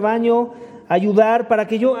 conducir el rebaño, ayudar. Para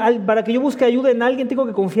que yo busque ayuda en alguien, tengo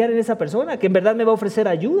que confiar en esa persona, que en verdad me va a ofrecer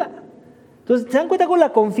ayuda. Entonces, ¿se dan cuenta cómo la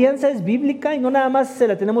confianza es bíblica y no nada más se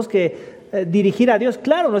la tenemos que dirigir a Dios?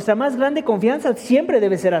 Claro, nuestra más grande confianza siempre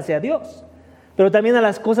debe ser hacia Dios, pero también a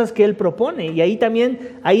las cosas que Él propone, y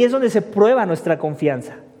ahí es donde se prueba nuestra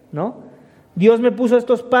confianza, ¿no? Dios me puso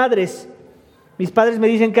estos padres, mis padres me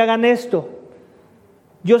dicen que hagan esto.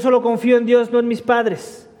 Yo solo confío en Dios, no en mis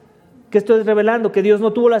padres. ¿Qué estoy revelando? Que Dios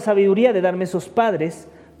no tuvo la sabiduría de darme esos padres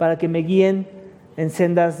para que me guíen en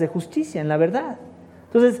sendas de justicia, en la verdad.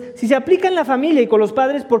 Entonces, si se aplica en la familia y con los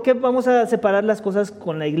padres, ¿por qué vamos a separar las cosas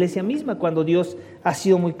con la iglesia misma cuando Dios ha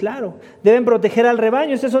sido muy claro? Deben proteger al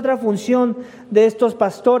rebaño. Esa es otra función de estos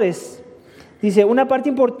pastores. Dice, una parte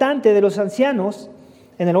importante de los ancianos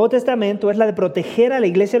en el Nuevo Testamento es la de proteger a la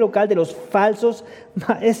iglesia local de los falsos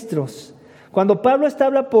maestros. Cuando Pablo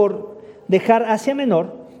habla por dejar Asia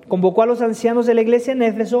Menor, convocó a los ancianos de la iglesia en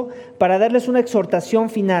Éfeso para darles una exhortación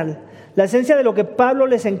final. La esencia de lo que Pablo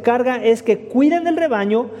les encarga es que cuiden del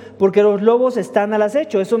rebaño porque los lobos están al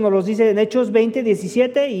acecho. Eso nos lo dice en Hechos 20,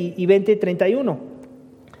 17 y 20, 31.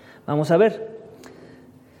 Vamos a ver.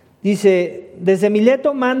 Dice, desde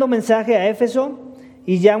Mileto mando mensaje a Éfeso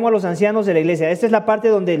y llamo a los ancianos de la iglesia. Esta es la parte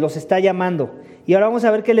donde los está llamando. Y ahora vamos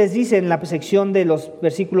a ver qué les dice en la sección de los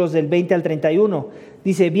versículos del 20 al 31.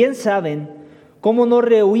 Dice, bien saben cómo no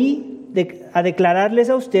rehuí a declararles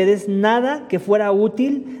a ustedes nada que fuera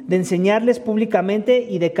útil de enseñarles públicamente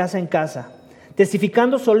y de casa en casa,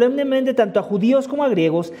 testificando solemnemente tanto a judíos como a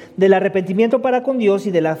griegos del arrepentimiento para con Dios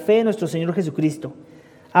y de la fe en nuestro Señor Jesucristo.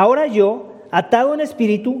 Ahora yo, atado en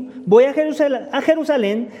espíritu, voy a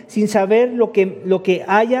Jerusalén sin saber lo que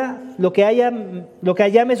allá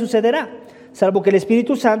me sucederá, salvo que el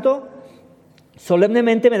Espíritu Santo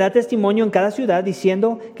Solemnemente me da testimonio en cada ciudad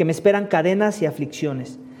diciendo que me esperan cadenas y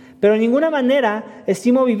aflicciones. Pero en ninguna manera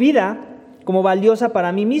estimo mi vida como valiosa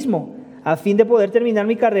para mí mismo, a fin de poder terminar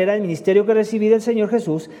mi carrera, el ministerio que recibí del Señor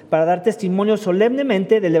Jesús, para dar testimonio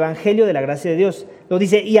solemnemente del Evangelio de la gracia de Dios. Lo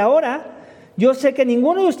dice, y ahora yo sé que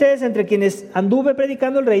ninguno de ustedes entre quienes anduve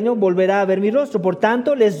predicando el reino volverá a ver mi rostro. Por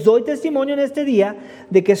tanto, les doy testimonio en este día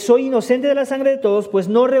de que soy inocente de la sangre de todos, pues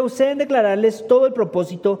no rehusé en declararles todo el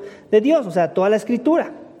propósito de Dios, o sea, toda la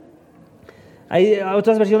Escritura. Hay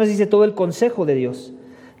otras versiones dice todo el consejo de Dios.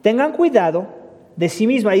 Tengan cuidado de sí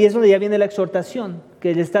mismos, ahí es donde ya viene la exhortación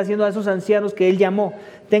que le está haciendo a esos ancianos que él llamó.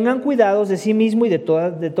 Tengan cuidados de sí mismo y de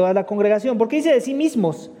toda la congregación. ¿Por qué dice de sí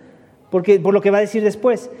mismos? Porque, por lo que va a decir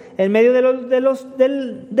después, en medio de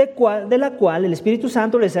la cual el Espíritu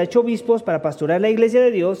Santo les ha hecho obispos para pastorear la iglesia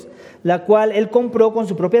de Dios, la cual él compró con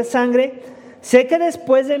su propia sangre. Sé que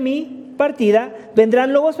después de mi partida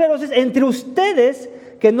vendrán lobos feroces entre ustedes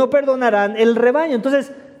que no perdonarán el rebaño.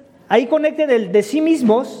 Entonces, ahí conecten el de sí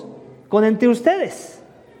mismos con entre ustedes.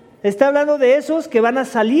 Está hablando de esos que van a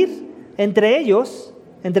salir entre ellos,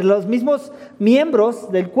 entre los mismos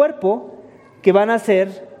miembros del cuerpo, que van a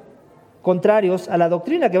ser contrarios a la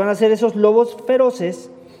doctrina, que van a ser esos lobos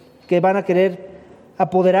feroces que van a querer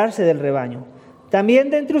apoderarse del rebaño.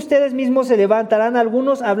 También de entre ustedes mismos se levantarán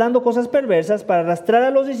algunos hablando cosas perversas para arrastrar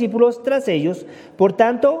a los discípulos tras ellos. Por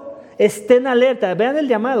tanto, estén alerta. Vean el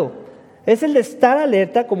llamado. Es el de estar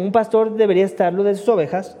alerta, como un pastor debería estarlo de sus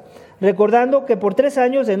ovejas, recordando que por 3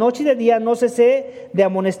 años, de noche y de día, no cesé de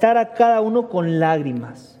amonestar a cada uno con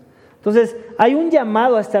lágrimas. Entonces, hay un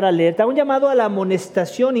llamado a estar alerta, un llamado a la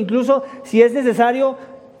amonestación, incluso si es necesario,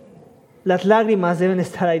 las lágrimas deben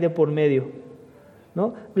estar ahí de por medio,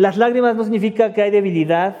 ¿no? Las lágrimas no significa que hay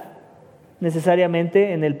debilidad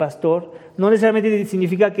necesariamente en el pastor, no necesariamente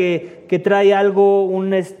significa que trae algo,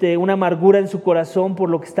 una amargura en su corazón por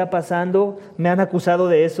lo que está pasando. Me han acusado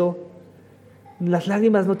de eso. Las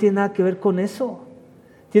lágrimas no tienen nada que ver con eso.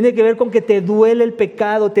 Tiene que ver con que te duele el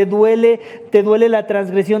pecado, te duele la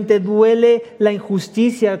transgresión, te duele la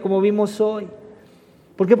injusticia, como vimos hoy.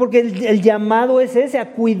 ¿Por qué? Porque el llamado es ese,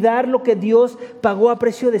 a cuidar lo que Dios pagó a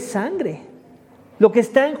precio de sangre. Lo que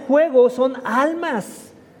está en juego son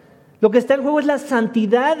almas. Lo que está en juego es la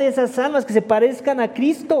santidad de esas almas que se parezcan a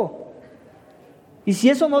Cristo. Y si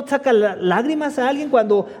eso no saca lágrimas a alguien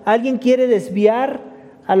cuando alguien quiere desviar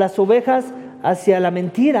a las ovejas hacia la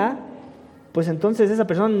mentira, pues entonces esa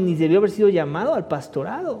persona ni debió haber sido llamado al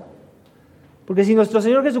pastorado. Porque si nuestro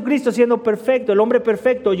Señor Jesucristo, siendo perfecto, el hombre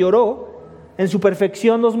perfecto, lloró, en su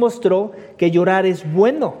perfección nos mostró que llorar es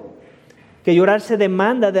bueno, que llorar se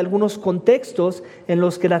demanda de algunos contextos en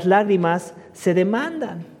los que las lágrimas se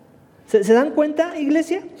demandan. ¿Se dan cuenta,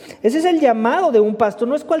 iglesia? Ese es el llamado de un pastor,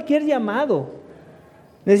 no es cualquier llamado.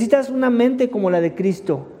 Necesitas una mente como la de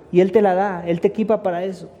Cristo y Él te la da, Él te equipa para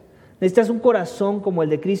eso. Necesitas un corazón como el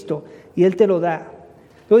de Cristo y Él te lo da.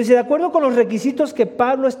 Lo dice, de acuerdo con los requisitos que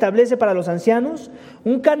Pablo establece para los ancianos,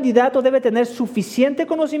 un candidato debe tener suficiente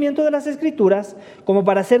conocimiento de las Escrituras como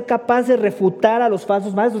para ser capaz de refutar a los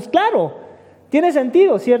falsos maestros. Claro, tiene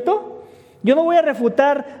sentido, ¿cierto? Yo no voy a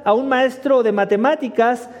refutar a un maestro de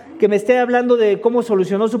matemáticas que me esté hablando de cómo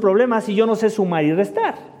solucionó su problema si yo no sé sumar y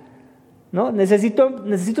restar, ¿no?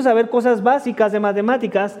 Necesito saber cosas básicas de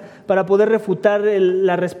matemáticas para poder refutar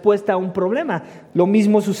la respuesta a un problema. Lo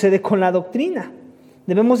mismo sucede con la doctrina.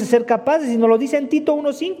 Debemos de ser capaces, y nos lo dice en Tito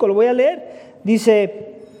 1:5, lo voy a leer.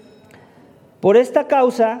 Dice, por esta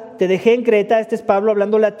causa te dejé en Creta, este es Pablo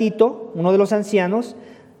hablándole a Tito, uno de los ancianos.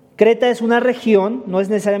 Creta es una región, no es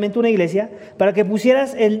necesariamente una iglesia, para que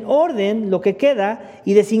pusieras en orden lo que queda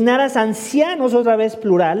y designaras ancianos, otra vez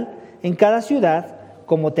plural, en cada ciudad,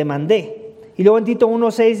 como te mandé. Y luego en Tito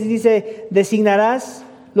 1:6 dice,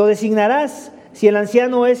 lo designarás si el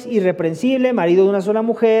anciano es irreprensible, marido de una sola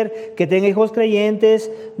mujer, que tenga hijos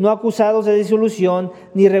creyentes, no acusados de disolución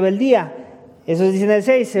ni rebeldía. Eso dice en el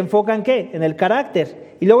 6, ¿se enfoca en qué? En el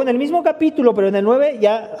carácter. Y luego en el mismo capítulo, pero en el 9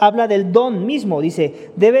 ya habla del don mismo.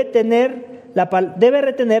 Dice, debe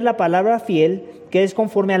retener la palabra fiel, que es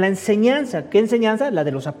conforme a la enseñanza. ¿Qué enseñanza? La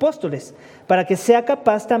de los apóstoles. Para que sea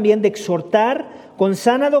capaz también de exhortar con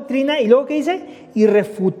sana doctrina. Y luego, ¿qué dice? Y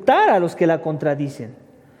refutar a los que la contradicen.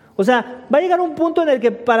 O sea, va a llegar un punto en el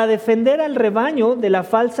que para defender al rebaño de la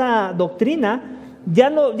falsa doctrina,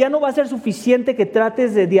 ya no va a ser suficiente que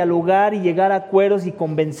trates de dialogar y llegar a acuerdos y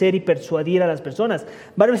convencer y persuadir a las personas.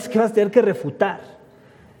 Varias veces que vas a tener que refutar.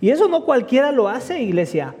 Y eso no cualquiera lo hace,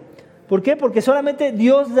 iglesia. ¿Por qué? Porque solamente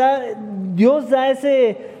Dios da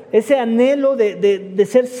ese anhelo de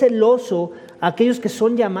ser celoso a aquellos que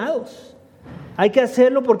son llamados. Hay que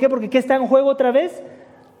hacerlo, ¿por qué? Porque ¿qué está en juego otra vez?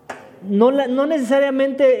 no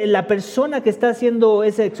necesariamente la persona que está haciendo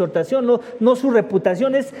esa exhortación, no su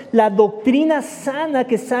reputación, es la doctrina sana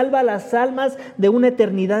que salva a las almas de una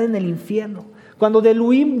eternidad en el infierno. Cuando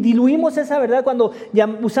diluimos esa verdad, cuando ya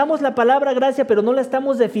usamos la palabra gracia, pero no la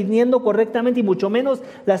estamos definiendo correctamente y mucho menos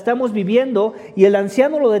la estamos viviendo, y el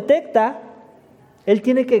anciano lo detecta, él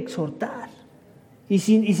tiene que exhortar. Y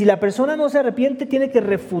si la persona no se arrepiente, tiene que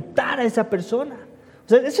refutar a esa persona. O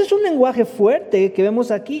sea, ese es un lenguaje fuerte que vemos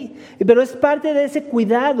aquí, pero es parte de ese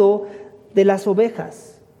cuidado de las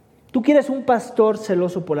ovejas. Tú quieres un pastor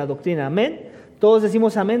celoso por la doctrina, ¿amén? Todos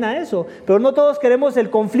decimos amén a eso, pero no todos queremos el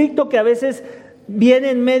conflicto que a veces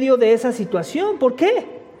viene en medio de esa situación. ¿Por qué?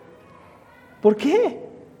 ¿Por qué?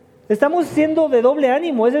 Estamos siendo de doble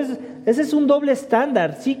ánimo, ese es un doble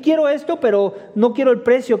estándar. Sí quiero esto, pero no quiero el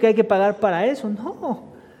precio que hay que pagar para eso.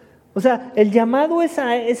 No. O sea, el llamado es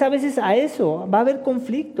a veces a eso. Va a haber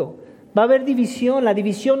conflicto, va a haber división. La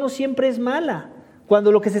división no siempre es mala,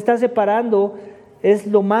 cuando lo que se está separando es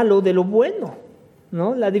lo malo de lo bueno,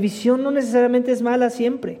 ¿no? La división no necesariamente es mala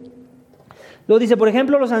siempre. Luego dice, por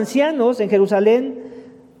ejemplo, los ancianos en Jerusalén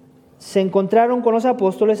se encontraron con los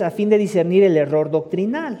apóstoles a fin de discernir el error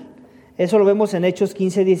doctrinal. Eso lo vemos en Hechos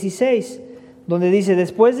 15:16, donde dice,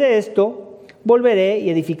 después de esto volveré y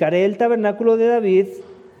edificaré el tabernáculo de David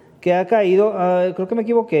que ha caído. Creo que me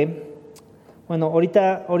equivoqué. Bueno,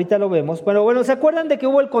 ahorita lo vemos. Bueno, ¿se acuerdan de que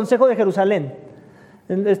hubo el Consejo de Jerusalén?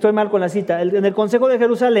 Estoy mal con la cita. En el Consejo de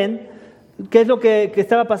Jerusalén, ¿qué es lo que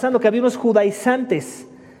estaba pasando? Que había unos judaizantes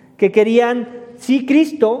que querían, sí,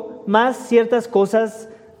 Cristo, más ciertas cosas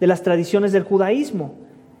de las tradiciones del judaísmo.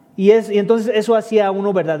 Y entonces eso hacía a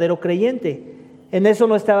uno verdadero creyente. En eso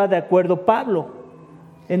no estaba de acuerdo Pablo.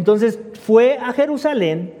 Entonces fue a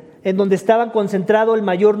Jerusalén, en donde estaba concentrado el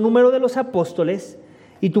mayor número de los apóstoles,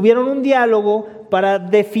 y tuvieron un diálogo para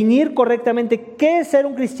definir correctamente qué es ser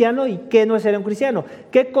un cristiano y qué no es ser un cristiano,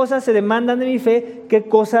 qué cosas se demandan de mi fe, qué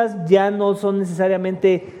cosas ya no son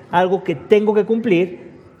necesariamente algo que tengo que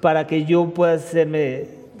cumplir para que yo pueda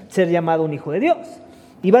ser llamado un hijo de Dios.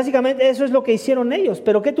 Y básicamente eso es lo que hicieron ellos.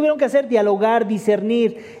 ¿Pero qué tuvieron que hacer? Dialogar,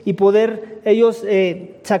 discernir y poder ellos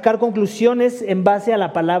sacar conclusiones en base a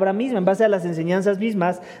la palabra misma, en base a las enseñanzas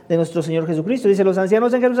mismas de nuestro Señor Jesucristo. Dice, los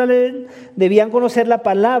ancianos en Jerusalén debían conocer la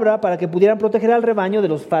palabra para que pudieran proteger al rebaño de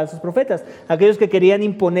los falsos profetas, aquellos que querían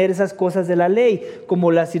imponer esas cosas de la ley,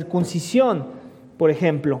 como la circuncisión, por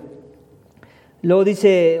ejemplo. Luego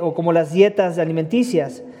dice, o como las dietas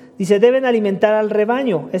alimenticias. Dice, deben alimentar al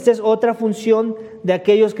rebaño. Esta es otra función de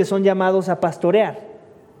aquellos que son llamados a pastorear.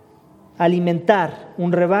 Alimentar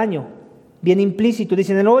un rebaño. Bien implícito.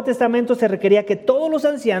 Dice, en el Nuevo Testamento se requería que todos los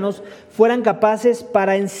ancianos fueran capaces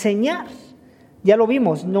para enseñar. Ya lo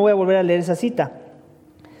vimos, no voy a volver a leer esa cita.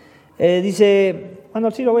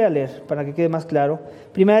 Sí lo voy a leer para que quede más claro.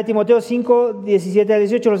 1 Timoteo 5, 17 a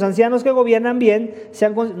 18. Los ancianos que gobiernan bien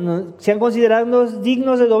sean considerados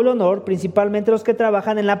dignos de doble honor, principalmente los que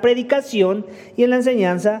trabajan en la predicación y en la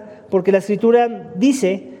enseñanza, porque la Escritura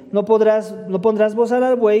dice, no pondrás bozal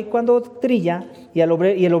al buey cuando trilla, y el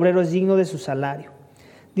obrero es digno de su salario.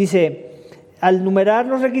 Dice, al numerar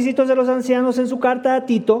los requisitos de los ancianos en su carta a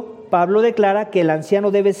Tito, Pablo declara que el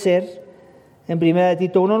anciano debe ser, en 1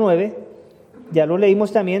 Tito 1:9, ya lo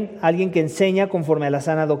leímos también, alguien que enseña conforme a la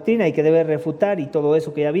sana doctrina y que debe refutar y todo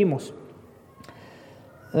eso que ya vimos.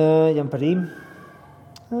 Ya me perdí.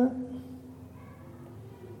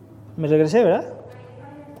 Me regresé, ¿verdad?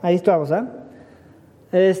 Ahí estamos,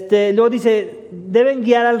 luego dice, deben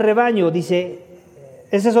guiar al rebaño. Dice,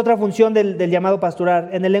 esa es otra función del llamado pastorar.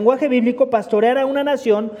 En el lenguaje bíblico, pastorear a una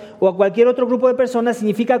nación o a cualquier otro grupo de personas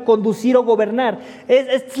significa conducir o gobernar.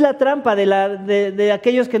 Esta es la trampa de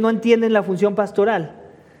aquellos que no entienden la función pastoral.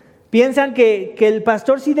 Piensan que el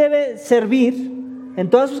pastor sí debe servir en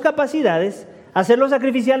todas sus capacidades, hacerlo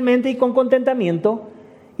sacrificialmente y con contentamiento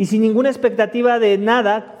y sin ninguna expectativa de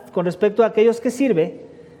nada con respecto a aquellos que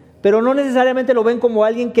sirve, pero no necesariamente lo ven como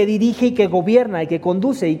alguien que dirige y que gobierna y que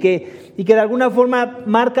conduce y que de alguna forma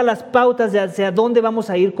marca las pautas de hacia dónde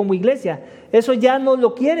vamos a ir como iglesia. Eso ya no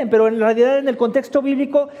lo quieren, pero en realidad en el contexto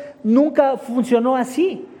bíblico nunca funcionó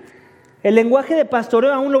así. El lenguaje de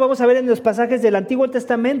pastoreo, aún lo vamos a ver en los pasajes del Antiguo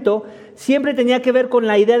Testamento, siempre tenía que ver con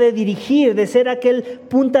la idea de dirigir, de ser aquel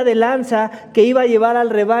punta de lanza que iba a llevar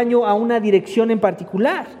al rebaño a una dirección en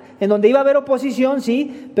particular, en donde iba a haber oposición,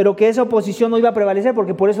 sí, pero que esa oposición no iba a prevalecer,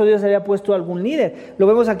 porque por eso Dios había puesto algún líder. Lo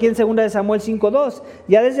vemos aquí en 2 Samuel 5:2.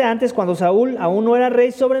 Ya desde antes, cuando Saúl aún no era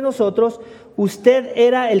rey sobre nosotros, usted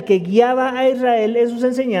era el que guiaba a Israel en sus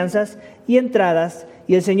enseñanzas y entradas,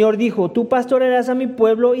 y el Señor dijo, tú pastorearás a mi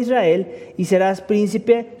pueblo Israel y serás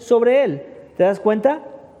príncipe sobre él. ¿Te das cuenta?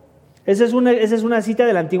 Esa es una cita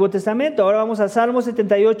del Antiguo Testamento. Ahora vamos a Salmo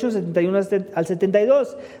 78, 71 al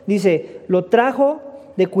 72. Dice, lo trajo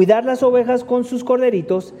de cuidar las ovejas con sus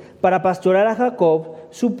corderitos para pastorear a Jacob,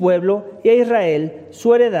 su pueblo, y a Israel,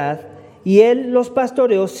 su heredad. Y él los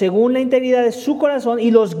pastoreó según la integridad de su corazón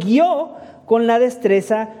y los guió con la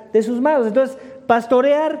destreza de sus manos. Entonces,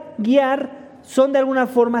 pastorear, guiar, son de alguna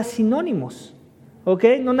forma sinónimos. ¿Ok?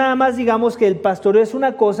 No nada más digamos que el pastoreo es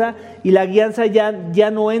una cosa y la guianza ya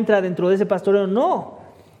no entra dentro de ese pastoreo, no.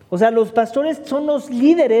 O sea, los pastores son los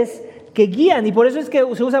líderes que guían, y por eso es que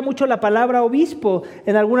se usa mucho la palabra obispo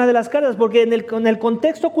en algunas de las cartas, porque en el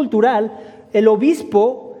contexto cultural, el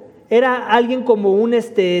obispo era alguien como un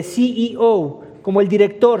CEO, como el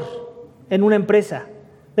director en una empresa.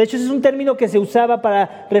 De hecho, ese es un término que se usaba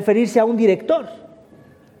para referirse a un director,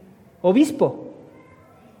 obispo.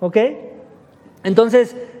 ¿Ok?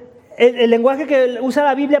 Entonces, el lenguaje que usa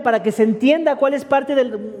la Biblia para que se entienda cuál es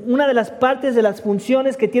una de las partes de las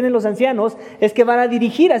funciones que tienen los ancianos es que van a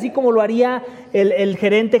dirigir, así como lo haría el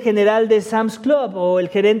gerente general de Sam's Club o el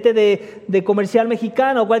gerente de Comercial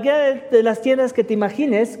Mexicano o cualquiera de las tiendas que te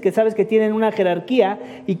imagines, que sabes que tienen una jerarquía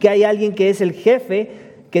y que hay alguien que es el jefe,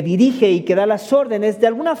 que dirige y que da las órdenes. De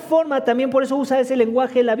alguna forma también por eso usa ese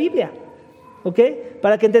lenguaje la Biblia. ¿Ok?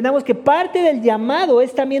 Para que entendamos que parte del llamado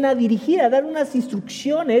es también a dirigir, a dar unas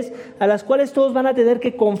instrucciones a las cuales todos van a tener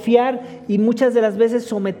que confiar y muchas de las veces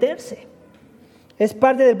someterse. Es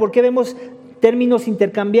parte del por qué vemos términos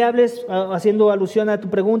intercambiables, haciendo alusión a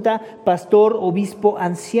tu pregunta, pastor, obispo,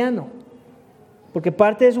 anciano. Porque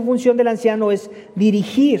parte de su función del anciano es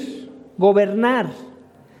dirigir, gobernar.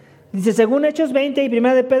 Dice, según Hechos 20 y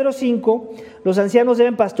 1 de Pedro 5, los ancianos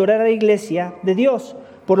deben pastorear a la iglesia de Dios.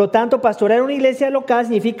 Por lo tanto, pastorear una iglesia local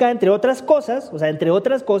significa, entre otras cosas,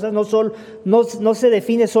 no se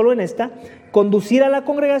define solo en esta, conducir a la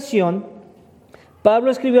congregación.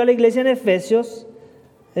 Pablo escribió a la iglesia en Efesios,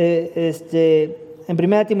 en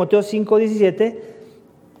 1 Timoteo 5, 17,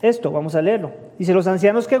 esto, vamos a leerlo. Dice, los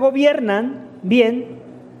ancianos que gobiernan bien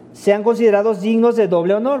sean considerados dignos de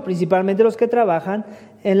doble honor, principalmente los que trabajan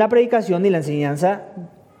en la predicación y la enseñanza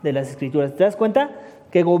de las Escrituras. ¿Te das cuenta?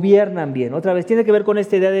 Que gobiernan bien. Otra vez, tiene que ver con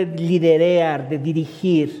esta idea de liderear, de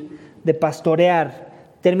dirigir, de pastorear,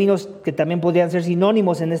 términos que también podrían ser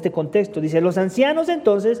sinónimos en este contexto. Dice, los ancianos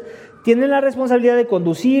entonces tienen la responsabilidad de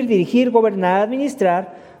conducir, dirigir, gobernar,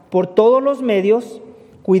 administrar, por todos los medios,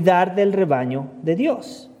 cuidar del rebaño de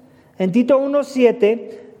Dios. En Tito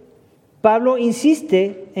 1:7, Pablo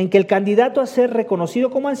insiste en que el candidato a ser reconocido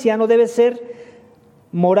como anciano debe ser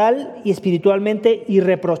moral y espiritualmente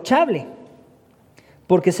irreprochable,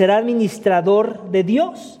 porque será administrador de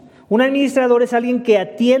Dios. Un administrador es alguien que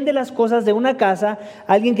atiende las cosas de una casa,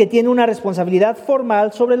 alguien que tiene una responsabilidad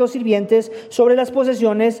formal sobre los sirvientes, sobre las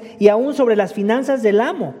posesiones y aún sobre las finanzas del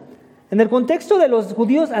amo. En el contexto de los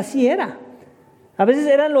judíos así era. A veces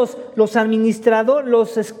eran los administradores,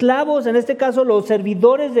 los esclavos, en este caso los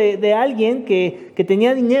servidores de alguien que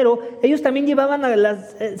tenía dinero. Ellos también llevaban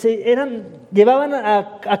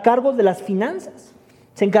a cargo de las finanzas.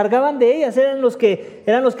 Se encargaban de ellas, eran los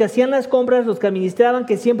que hacían las compras, los que administraban,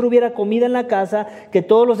 que siempre hubiera comida en la casa, que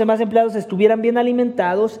todos los demás empleados estuvieran bien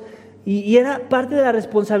alimentados, y era parte de la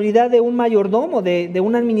responsabilidad de un mayordomo, de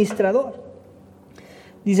un administrador.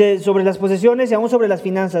 Dice, sobre las posesiones y aún sobre las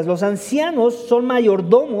finanzas, los ancianos son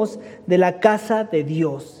mayordomos de la casa de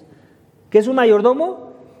Dios. ¿Qué es un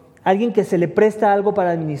mayordomo? Alguien que se le presta algo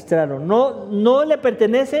para administrarlo. No le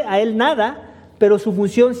pertenece a él nada, pero su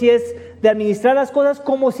función sí es de administrar las cosas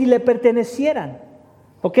como si le pertenecieran.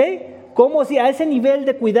 ¿Ok? Como si a ese nivel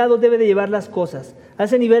de cuidado debe de llevar las cosas. A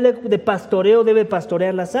ese nivel de pastoreo debe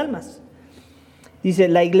pastorear las almas. Dice,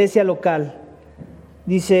 la iglesia local.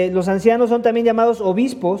 Dice, los ancianos son también llamados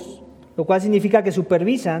obispos, lo cual significa que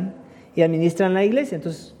supervisan y administran la iglesia.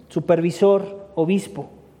 Entonces, supervisor, obispo.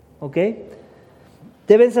 ¿Ok?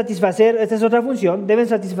 Deben satisfacer, esta es otra función, deben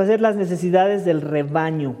satisfacer las necesidades del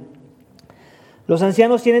rebaño. Los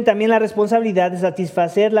ancianos tienen también la responsabilidad de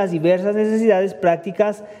satisfacer las diversas necesidades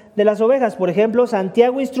prácticas de las ovejas. Por ejemplo,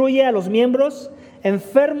 Santiago instruye a los miembros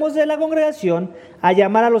enfermos de la congregación a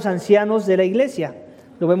llamar a los ancianos de la iglesia.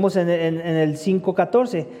 Lo vemos en el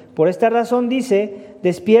 5:14. Por esta razón dice,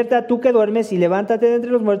 despierta tú que duermes y levántate de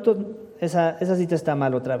entre los muertos. Esa cita está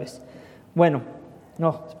mal otra vez. Bueno,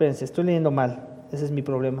 no, espérense, estoy leyendo mal. Ese es mi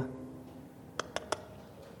problema.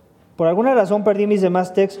 Por alguna razón perdí mis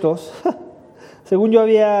demás textos. Según yo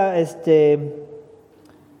había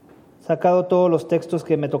sacado todos los textos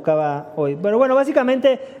que me tocaba hoy. Pero bueno,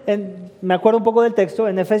 básicamente, me acuerdo un poco del texto,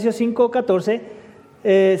 en Efesios 5:14,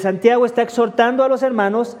 Santiago está exhortando a los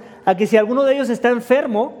hermanos a que si alguno de ellos está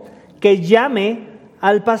enfermo, que llame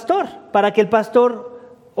al pastor para que el pastor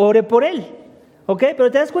ore por él. ¿Ok?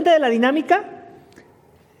 Pero ¿te das cuenta de la dinámica?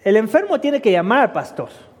 El enfermo tiene que llamar al pastor.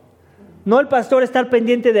 No el pastor estar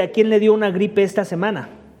pendiente de a quién le dio una gripe esta semana.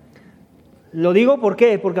 Lo digo ¿por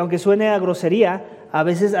qué? Porque aunque suene a grosería, a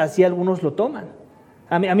veces así algunos lo toman.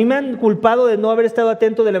 A mí me han culpado de no haber estado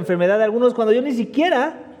atento de la enfermedad de algunos cuando yo ni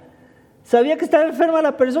siquiera sabía que estaba enferma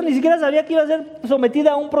la persona, ni siquiera sabía que iba a ser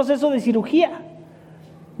sometida a un proceso de cirugía,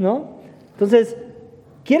 ¿no? Entonces,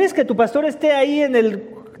 ¿quieres que tu pastor esté ahí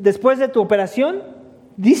después de tu operación?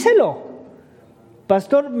 Díselo.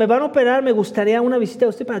 Pastor, me van a operar, me gustaría una visita de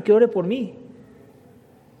usted para que ore por mí.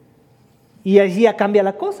 Y así ya cambia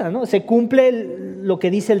la cosa, ¿no? Se cumple lo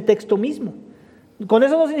que dice el texto mismo. Con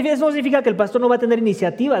eso no significa que el pastor no va a tener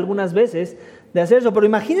iniciativa algunas veces de hacer eso, pero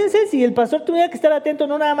imagínense si el pastor tuviera que estar atento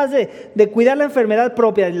no nada más de cuidar la enfermedad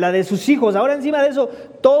propia, la de sus hijos, ahora encima de eso,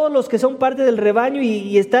 todos los que son parte del rebaño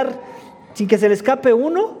y estar sin que se le escape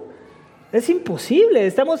uno, es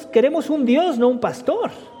imposible. Queremos un Dios, no un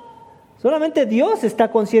pastor. Solamente Dios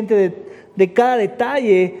está consciente de cada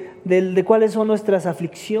detalle, de cuáles son nuestras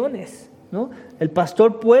aflicciones, ¿no? El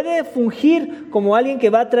pastor puede fungir como alguien que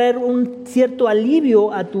va a traer un cierto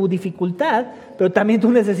alivio a tu dificultad, pero también tú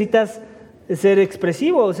necesitas ser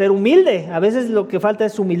expresivo, ser humilde. A veces lo que falta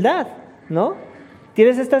es humildad, ¿no?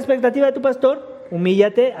 ¿Tienes esta expectativa de tu pastor?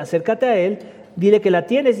 Humíllate, acércate a él, dile que la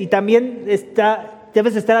tienes y también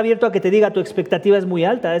debes estar abierto a que te diga tu expectativa es muy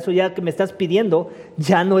alta, eso ya que me estás pidiendo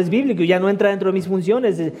ya no es bíblico, ya no entra dentro de mis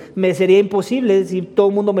funciones, me sería imposible si todo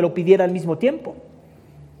el mundo me lo pidiera al mismo tiempo,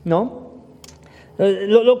 ¿no?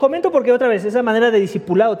 Lo comento porque otra vez, esa manera de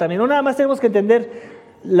discipulado también, no nada más tenemos que entender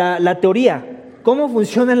la teoría, cómo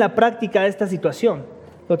funciona en la práctica esta situación,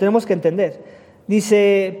 lo tenemos que entender.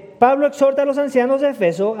 Dice, Pablo exhorta a los ancianos de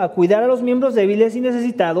Efeso a cuidar a los miembros débiles y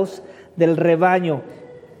necesitados del rebaño.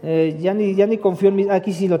 Ya ni confío en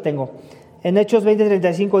aquí sí lo tengo. En Hechos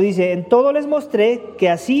 20:35 dice, en todo les mostré que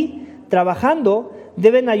así, trabajando,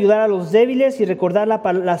 deben ayudar a los débiles y recordar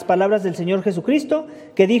las palabras del Señor Jesucristo,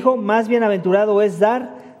 que dijo, más bienaventurado es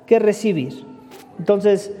dar que recibir.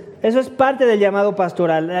 Entonces, eso es parte del llamado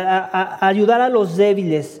pastoral, a ayudar a los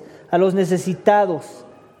débiles, a los necesitados.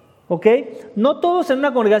 ¿Ok? No todos en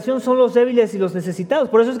una congregación son los débiles y los necesitados,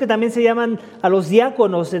 por eso es que también se llaman a los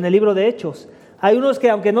diáconos en el libro de Hechos. Hay unos que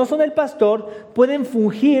aunque no son el pastor, pueden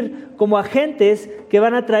fungir como agentes que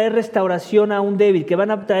van a traer restauración a un débil, que van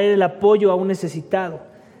a traer el apoyo a un necesitado.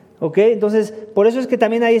 ¿Ok? Entonces, por eso es que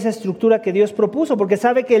también hay esa estructura que Dios propuso, porque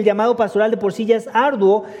sabe que el llamado pastoral de por sí ya es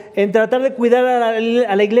arduo en tratar de cuidar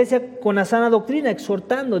a la iglesia con la sana doctrina,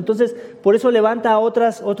 exhortando. Entonces, por eso levanta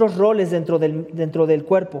otros roles dentro del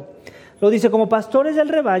cuerpo. Lo dice, como pastores del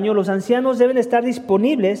rebaño, los ancianos deben estar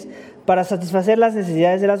disponibles para satisfacer las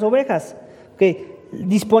necesidades de las ovejas. Okay.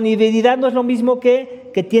 Disponibilidad no es lo mismo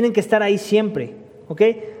que tienen que estar ahí siempre.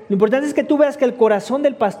 Okay. Lo importante es que tú veas que el corazón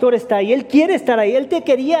del pastor está ahí. Él quiere estar ahí, él te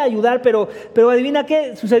quería ayudar, pero adivina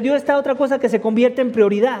qué, sucedió esta otra cosa que se convierte en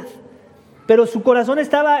prioridad. Pero su corazón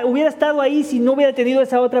hubiera estado ahí si no hubiera tenido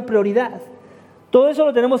esa otra prioridad. Todo eso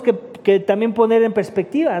lo tenemos que también poner en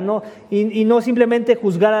perspectiva, ¿no? Y no simplemente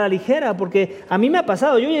juzgar a la ligera, porque a mí me ha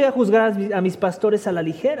pasado, yo llegué a juzgar a mis pastores a la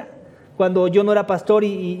ligera, cuando yo no era pastor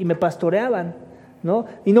y me pastoreaban, ¿no?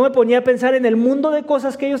 Y no me ponía a pensar en el mundo de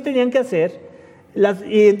cosas que ellos tenían que hacer,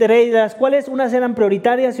 entre las cuales unas eran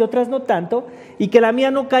prioritarias y otras no tanto, y que la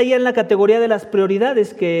mía no caía en la categoría de las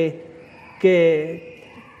prioridades que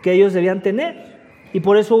ellos debían tener. Y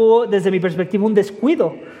por eso hubo, desde mi perspectiva, un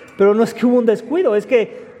descuido. Pero no es que hubo un descuido, es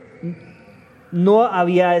que no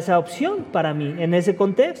había esa opción para mí en ese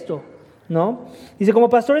contexto, ¿no? Dice, como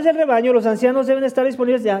pastores del rebaño, los ancianos deben estar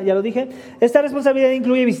disponibles, ya lo dije. Esta responsabilidad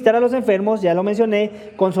incluye visitar a los enfermos, ya lo mencioné,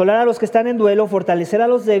 consolar a los que están en duelo, fortalecer a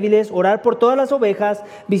los débiles, orar por todas las ovejas,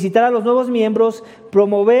 visitar a los nuevos miembros,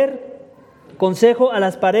 promover consejo a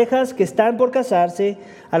las parejas que están por casarse,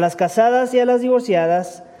 a las casadas y a las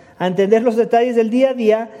divorciadas, a entender los detalles del día a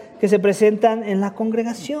día que se presentan en la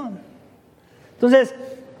congregación. Entonces,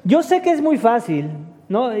 yo sé que es muy fácil,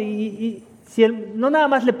 ¿no? Y no nada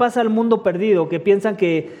más le pasa al mundo perdido, que piensan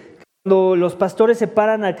que cuando los pastores se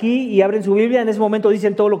paran aquí y abren su Biblia, en ese momento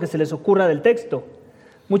dicen todo lo que se les ocurra del texto.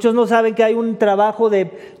 Muchos no saben que hay un trabajo de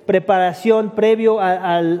preparación previo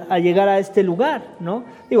a llegar a este lugar, ¿no?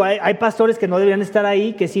 Digo, hay pastores que no deberían estar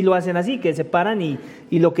ahí, que sí lo hacen así, que se paran y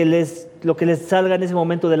lo que les salga en ese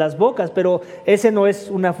momento de las bocas, pero ese no es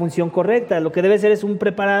una función correcta. Lo que debe ser es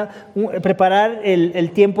preparar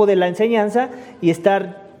el tiempo de la enseñanza y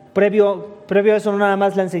estar previo a eso, no nada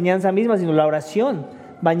más la enseñanza misma, sino la oración,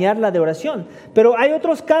 bañarla de oración. Pero hay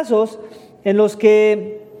otros casos en los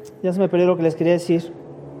que, ya se me perdió lo que les quería decir.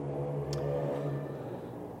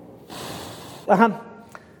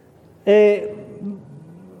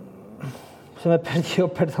 Se me perdió,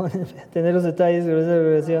 perdón, tener los detalles de la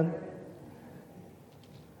revelación.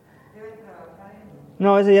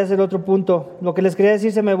 No, ese ya es el otro punto. Lo que les quería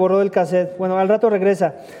decir se me borró del cassette. Bueno, al rato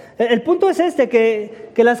regresa. El punto es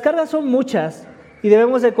que las cargas son muchas y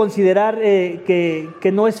debemos de considerar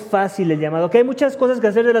que no es fácil el llamado. Que hay muchas cosas que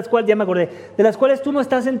hacer de las cuales, ya me acordé, de las cuales tú no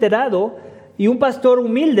estás enterado y un pastor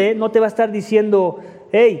humilde no te va a estar diciendo,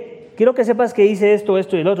 hey, quiero que sepas que hice esto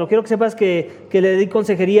y el otro. Quiero que sepas que le di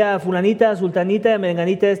consejería a fulanita, a sultanita, a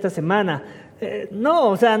menganita esta semana.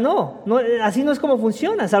 No, así no es como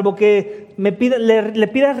funciona. Salvo que le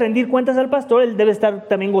pidas rendir cuentas al pastor, él debe estar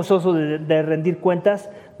también gozoso de rendir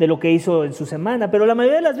cuentas de lo que hizo en su semana. Pero la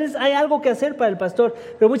mayoría de las veces hay algo que hacer para el pastor.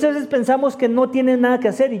 Pero muchas veces pensamos que no tiene nada que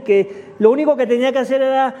hacer y que lo único que tenía que hacer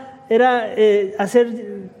era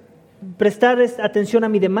prestar atención a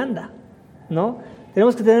mi demanda, ¿no?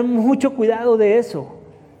 Tenemos que tener mucho cuidado de eso,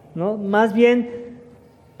 ¿no? Más bien,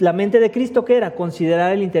 la mente de Cristo, ¿qué era?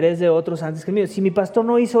 Considerar el interés de otros antes que el mío. Si mi pastor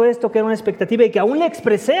no hizo esto, que era una expectativa y que aún le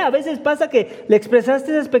expresé, a veces pasa que le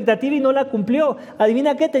expresaste esa expectativa y no la cumplió.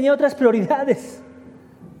 Adivina qué, tenía otras prioridades.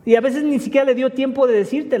 Y a veces ni siquiera le dio tiempo de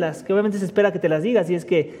decírtelas, que obviamente se espera que te las digas si es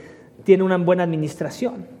que tiene una buena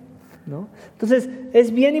administración, ¿no? Entonces,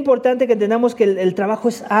 es bien importante que entendamos que el trabajo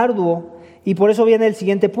es arduo. Y por eso viene el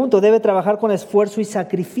siguiente punto, debe trabajar con esfuerzo y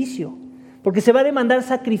sacrificio, porque se va a demandar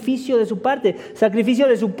sacrificio de su parte, sacrificio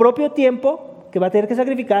de su propio tiempo, que va a tener que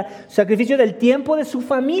sacrificar, sacrificio del tiempo de su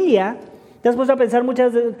familia. ¿Te has puesto a pensar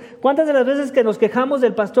cuántas de las veces que nos quejamos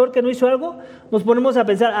del pastor que no hizo algo? Nos ponemos a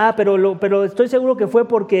pensar, pero estoy seguro que fue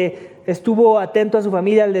porque estuvo atento a su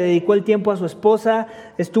familia, le dedicó el tiempo a su esposa,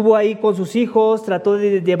 estuvo ahí con sus hijos, trató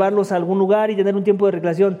de llevarlos a algún lugar y tener un tiempo de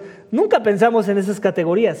recreación. Nunca pensamos en esas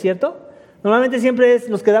categorías, ¿cierto? Normalmente siempre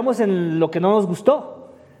nos quedamos en lo que no nos gustó,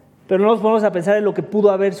 pero no nos ponemos a pensar en lo que pudo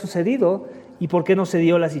haber sucedido y por qué no se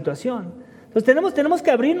dio la situación. Entonces tenemos que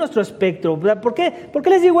abrir nuestro espectro. ¿Por qué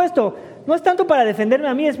les digo esto? No es tanto para defenderme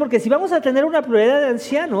a mí, es porque si vamos a tener una prioridad de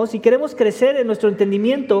ancianos y queremos crecer en nuestro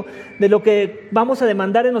entendimiento de lo que vamos a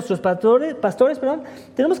demandar en nuestros pastores,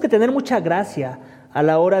 tenemos que tener mucha gracia a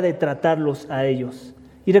la hora de tratarlos a ellos.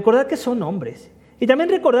 Y recordar que son hombres. Y también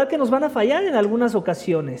recordar que nos van a fallar en algunas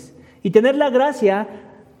ocasiones. Y tener la gracia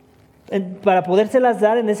para podérselas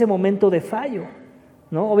dar en ese momento de fallo,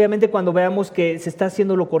 ¿no? Obviamente cuando veamos que se está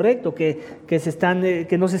haciendo lo correcto, que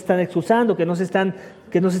no se están excusando, que no se están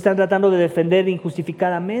tratando de defender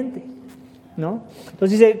injustificadamente, ¿no?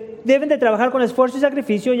 Entonces dice, deben de trabajar con esfuerzo y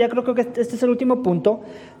sacrificio. Ya creo que este es el último punto.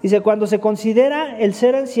 Dice, cuando se considera el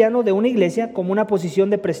ser anciano de una iglesia como una posición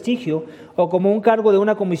de prestigio o como un cargo de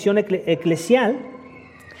una comisión eclesial,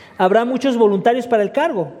 habrá muchos voluntarios para el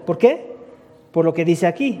cargo. ¿Por qué? Por lo que dice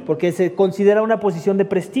aquí, porque se considera una posición de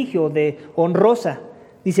prestigio, de honrosa.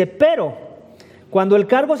 Dice, pero cuando el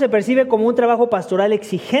cargo se percibe como un trabajo pastoral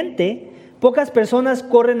exigente, pocas personas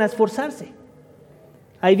corren a esforzarse.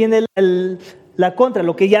 Ahí viene la contra,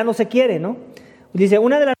 lo que ya no se quiere, ¿no? Dice,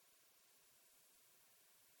 una de las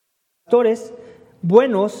pastores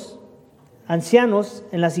buenos, ancianos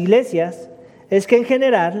en las iglesias, es que en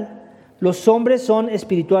general los hombres son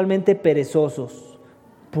espiritualmente perezosos.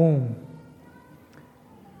 ¡Pum!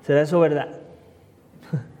 ¿Será eso verdad?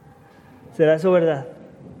 ¿Será eso verdad?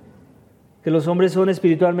 Que los hombres son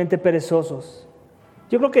espiritualmente perezosos.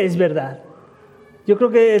 Yo creo que es verdad. Yo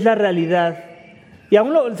creo que es la realidad. Y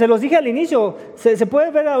aún se los dije al inicio, se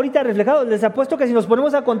puede ver ahorita reflejado. Les apuesto que si nos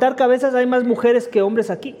ponemos a contar cabezas hay más mujeres que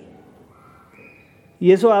hombres aquí.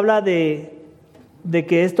 Y eso habla de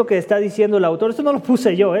que esto que está diciendo el autor, esto no lo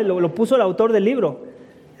puse yo, lo puso el autor del libro,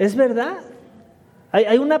 es verdad.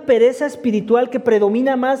 Hay una pereza espiritual que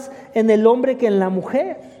predomina más en el hombre que en la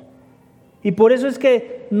mujer. Y por eso es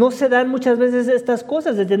que no se dan muchas veces estas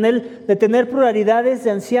cosas, de tener pluralidades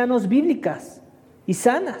de ancianos bíblicas y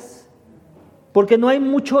sanas, porque no hay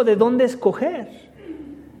mucho de dónde escoger.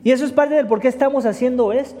 Y eso es parte del por qué estamos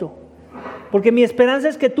haciendo esto, porque mi esperanza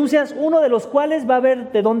es que tú seas uno de los cuales va a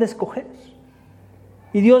haber de dónde escoger.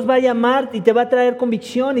 Y Dios va a llamar y te va a traer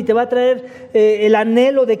convicción y te va a traer el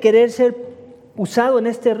anhelo de querer ser usado en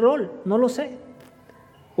este rol. No lo sé.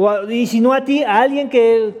 Y si no a ti, a alguien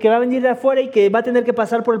que va a venir de afuera y que va a tener que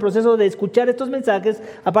pasar por el proceso de escuchar estos mensajes,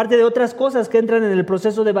 aparte de otras cosas que entran en el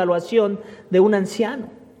proceso de evaluación de un anciano.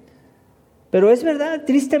 Pero es verdad,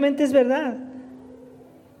 tristemente es verdad.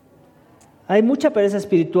 Hay mucha pereza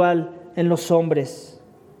espiritual en los hombres.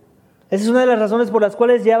 Esa es una de las razones por las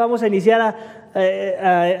cuales ya vamos a iniciar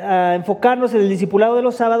a enfocarnos en el discipulado de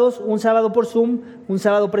los sábados, un sábado por Zoom, un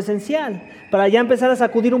sábado presencial, para ya empezar a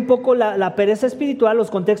sacudir un poco la pereza espiritual.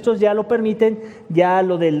 Los contextos ya lo permiten, ya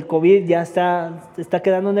lo del COVID ya está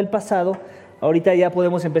quedando en el pasado. Ahorita ya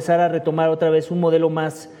podemos empezar a retomar otra vez un modelo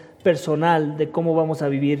más personal de cómo vamos a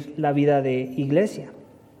vivir la vida de iglesia.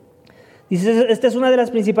 Dice, esta es una de las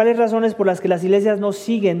principales razones por las que las iglesias no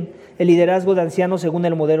siguen el liderazgo de ancianos según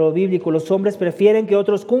el modelo bíblico. Los hombres prefieren que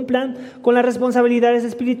otros cumplan con las responsabilidades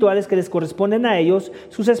espirituales que les corresponden a ellos,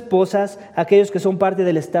 sus esposas, aquellos que son parte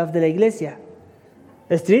del staff de la iglesia.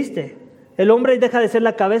 Es triste. El hombre deja de ser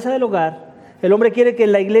la cabeza del hogar. El hombre quiere que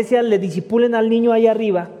en la iglesia le disipulen al niño ahí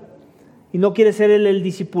arriba y no quiere ser él el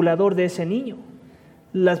discipulador de ese niño.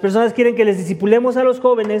 Las personas quieren que les discipulemos a los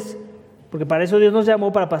jóvenes, porque para eso Dios nos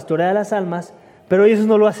llamó, para pastorear a las almas, pero ellos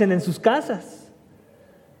no lo hacen en sus casas.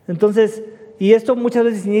 Entonces, y esto muchas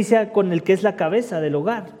veces inicia con el que es la cabeza del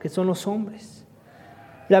hogar, que son los hombres.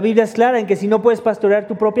 La Biblia es clara en que si no puedes pastorear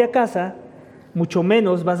tu propia casa, mucho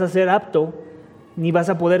menos vas a ser apto, ni vas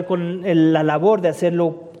a poder con la labor de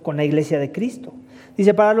hacerlo con la iglesia de Cristo.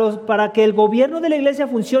 Dice, para que el gobierno de la iglesia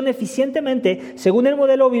funcione eficientemente, según el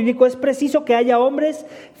modelo bíblico, es preciso que haya hombres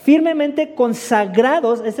firmemente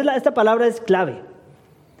consagrados. Esta palabra es clave.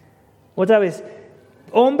 Otra vez,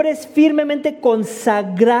 hombres firmemente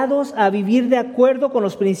consagrados a vivir de acuerdo con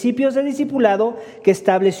los principios de discipulado que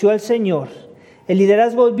estableció el Señor. El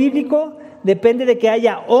liderazgo bíblico depende de que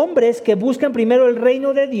haya hombres que busquen primero el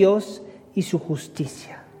reino de Dios y su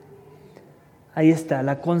justicia. Ahí está,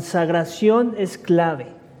 la consagración es clave.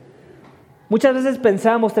 Muchas veces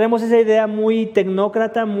traemos esa idea muy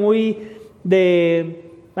tecnócrata, muy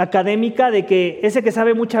académica, de que ese que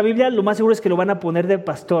sabe mucha Biblia, lo más seguro es que lo van a poner de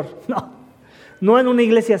pastor. No en una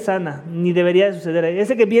iglesia sana, ni debería de suceder.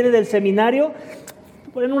 Ese que viene del seminario,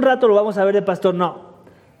 en un rato lo vamos a ver de pastor. No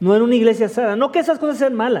en una iglesia sana. No que esas cosas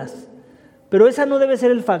sean malas, pero esa no debe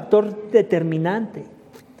ser el factor determinante.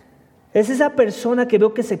 Es esa persona que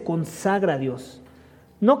veo que se consagra a Dios.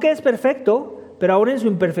 No que es perfecto, pero ahora en su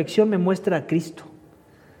imperfección me muestra a Cristo.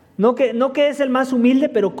 No que es el más humilde,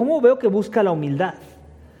 pero cómo veo que busca la humildad.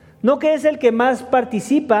 No que es el que más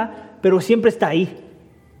participa, pero siempre está ahí.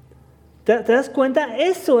 ¿Te das cuenta?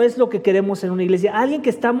 Eso es lo que queremos en una iglesia. Alguien que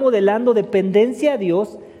está modelando dependencia a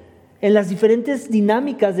Dios en las diferentes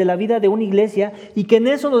dinámicas de la vida de una iglesia y que en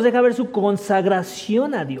eso nos deja ver su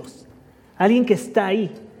consagración a Dios. Alguien que está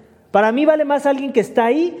ahí. Para mí vale más alguien que está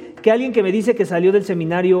ahí que alguien que me dice que salió del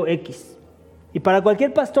seminario X. Y para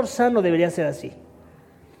cualquier pastor sano debería ser así.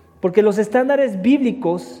 Porque los estándares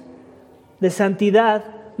bíblicos de santidad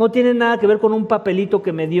no tienen nada que ver con un papelito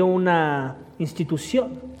que me dio una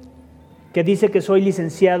institución que dice que soy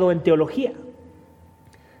licenciado en teología.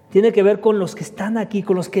 Tiene que ver con los que están aquí,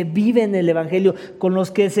 con los que viven el evangelio, con los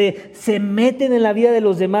que se meten en la vida de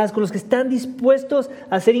los demás, con los que están dispuestos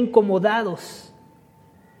a ser incomodados.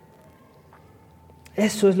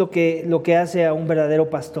 Eso es lo que hace a un verdadero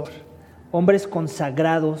pastor. Hombres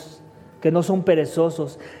consagrados, que no son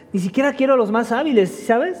perezosos. Ni siquiera quiero a los más hábiles,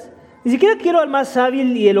 ¿sabes? Ni siquiera quiero al más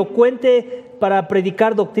hábil y elocuente para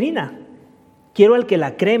predicar doctrina. Quiero al que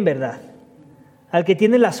la cree en verdad, al que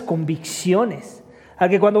tiene las convicciones, al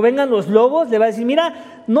que cuando vengan los lobos le va a decir,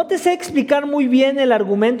 mira, no te sé explicar muy bien el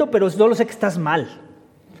argumento, pero solo sé que estás mal.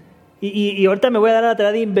 Y ahorita me voy a dar a la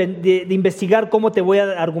tarea de investigar cómo te voy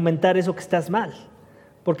a argumentar eso que estás mal.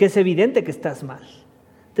 Porque es evidente que estás mal.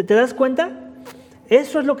 ¿Te das cuenta?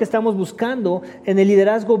 Eso es lo que estamos buscando en el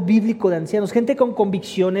liderazgo bíblico de ancianos. Gente con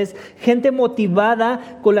convicciones, gente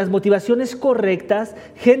motivada con las motivaciones correctas,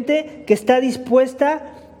 gente que está dispuesta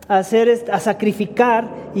a sacrificar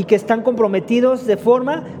y que están comprometidos de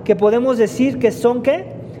forma que podemos decir que son ¿qué?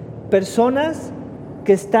 Personas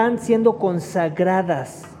que están siendo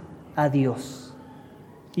consagradas a Dios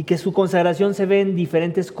y que su consagración se ve en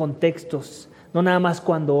diferentes contextos. No nada más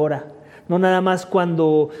cuando ora, no nada más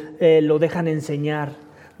cuando lo dejan enseñar,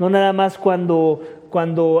 no nada más cuando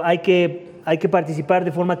hay que participar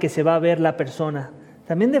de forma que se va a ver la persona,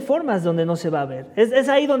 también de formas donde no se va a ver. Es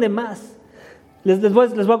ahí donde más. Les voy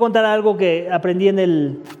a contar algo que aprendí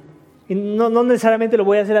y no necesariamente lo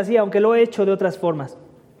voy a hacer así, aunque lo he hecho de otras formas.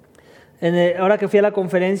 Ahora que fui a la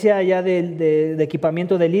conferencia allá de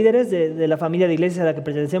equipamiento de líderes de la familia de iglesias a la que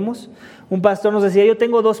pertenecemos, un pastor nos decía, yo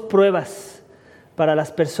tengo 2 pruebas para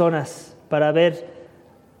las personas, para ver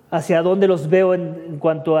hacia dónde los veo en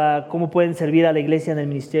cuanto a cómo pueden servir a la iglesia en el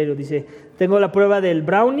ministerio. Dice, tengo la prueba del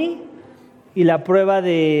brownie y la prueba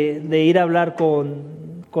de ir a hablar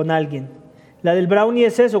con alguien. La del brownie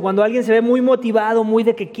es eso, cuando alguien se ve muy motivado, muy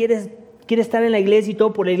de que quiere estar en la iglesia y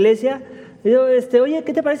todo por la iglesia, Y yo, oye,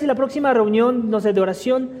 ¿qué te parece si la próxima reunión, no sé, de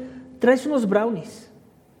oración, traes unos brownies,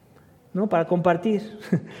 ¿no? Para compartir.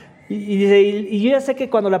 Y yo ya sé que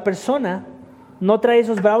cuando la persona no trae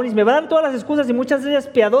esos brownies, me va a dar todas las excusas y muchas de ellas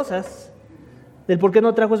piadosas del por qué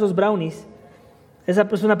no trajo esos brownies. Esa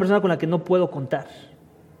es una persona con la que no puedo contar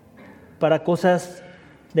para cosas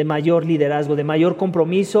de mayor liderazgo, de mayor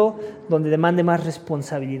compromiso, donde demande más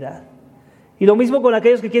responsabilidad. Y lo mismo con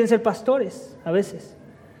aquellos que quieren ser pastores, a veces.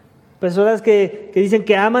 Personas que dicen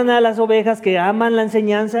que aman a las ovejas, que aman la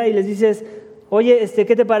enseñanza, y les dices, oye,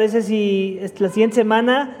 ¿qué te parece si la siguiente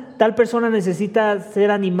semana tal persona necesita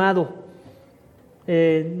ser animado?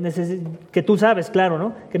 Que tú sabes, claro,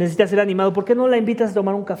 ¿no? Que necesita ser animado. ¿Por qué no la invitas a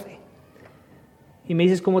tomar un café? Y me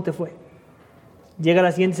dices, ¿cómo te fue? Llega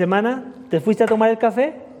la siguiente semana, ¿te fuiste a tomar el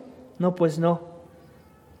café? No, pues no.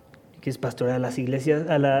 ¿Quieres pastorear a las iglesias,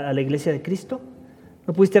 a la iglesia de Cristo?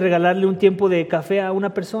 ¿No pudiste regalarle un tiempo de café a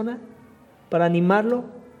una persona para animarlo?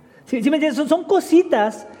 ¿Sí me entiendes? Son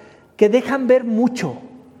cositas que dejan ver mucho,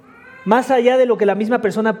 más allá de lo que la misma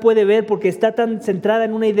persona puede ver, porque está tan centrada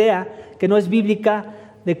en una idea que no es bíblica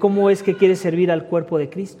de cómo es que quiere servir al cuerpo de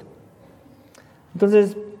Cristo.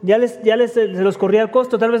 Entonces, se los corrí al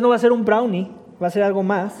costo. Tal vez no va a ser un brownie, va a ser algo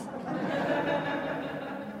más.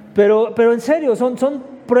 Pero en serio, son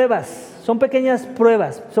pruebas, son pequeñas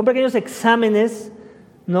pruebas, son pequeños exámenes,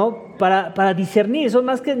 ¿no? Para discernir, son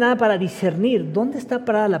más que nada para discernir dónde está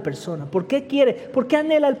parada la persona, por qué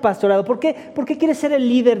anhela el pastorado, por qué quiere ser el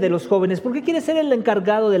líder de los jóvenes, por qué quiere ser el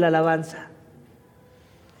encargado de la alabanza.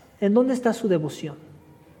 ¿En dónde está su devoción?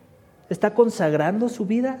 ¿Está consagrando su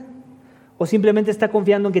vida? ¿O simplemente está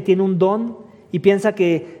confiando en que tiene un don y piensa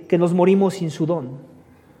que nos morimos sin su don?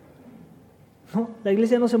 No, la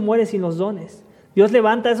iglesia no se muere sin los dones. Dios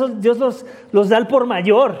levanta esos, Dios los da al por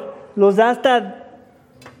mayor, los da hasta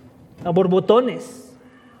a borbotones.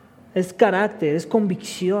 Es carácter, es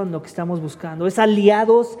convicción lo que estamos buscando, es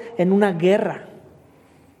aliados en una guerra.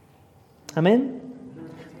 Amén.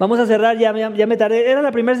 Vamos a cerrar, ya me tardé. Era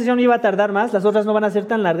la primera sesión, iba a tardar más, las otras no van a ser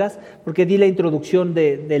tan largas porque di la introducción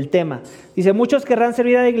del tema. Dice, muchos querrán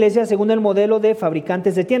servir a la iglesia según el modelo de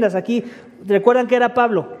fabricantes de tiendas. Aquí, ¿recuerdan que era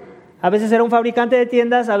Pablo? A veces era un fabricante de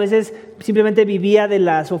tiendas, a veces simplemente vivía de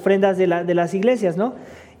las ofrendas de las iglesias, ¿no?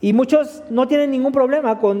 Y muchos no tienen ningún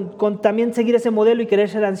problema con también seguir ese modelo y querer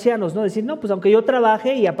ser ancianos, ¿no? Decir, no, pues aunque yo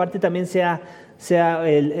trabaje y aparte también sea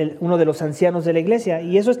uno de los ancianos de la iglesia.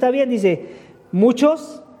 Y eso está bien, dice,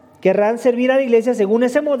 muchos querrán servir a la iglesia según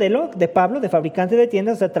ese modelo de Pablo, de fabricante de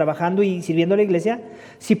tiendas, o sea, trabajando y sirviendo a la iglesia,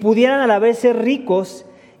 si pudieran a la vez ser ricos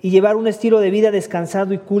y llevar un estilo de vida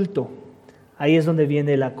descansado y culto. Ahí es donde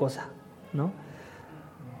viene la cosa, ¿no?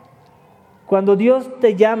 Cuando Dios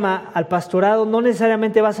te llama al pastorado, no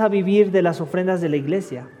necesariamente vas a vivir de las ofrendas de la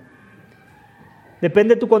iglesia.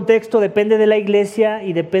 Depende de tu contexto, depende de la iglesia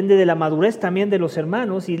y depende de la madurez también de los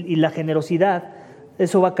hermanos y la generosidad.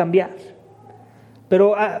 Eso va a cambiar.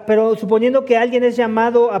 Pero suponiendo que alguien es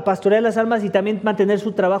llamado a pastorear las almas y también mantener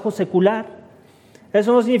su trabajo secular,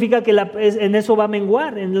 eso no significa que en eso va a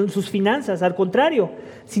menguar, en sus finanzas. Al contrario,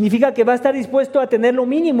 significa que va a estar dispuesto a tener lo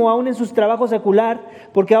mínimo aún en su trabajo secular,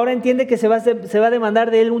 porque ahora entiende que se va a demandar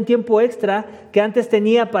de él un tiempo extra que antes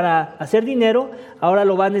tenía para hacer dinero, ahora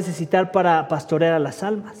lo va a necesitar para pastorear a las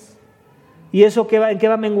almas. ¿Y eso en qué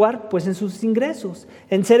va a menguar? Pues en sus ingresos,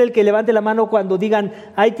 en ser el que levante la mano cuando digan,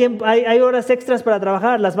 hay horas extras para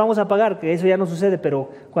trabajar, las vamos a pagar, que eso ya no sucede, pero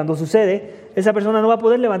cuando sucede, esa persona no va a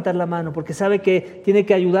poder levantar la mano porque sabe que tiene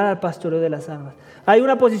que ayudar al pastoreo de las almas. Hay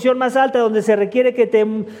una posición más alta donde se requiere que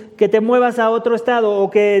te muevas a otro estado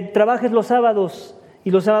o que trabajes los sábados,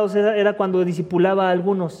 y los sábados era cuando discipulaba a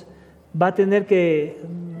algunos. Va a tener que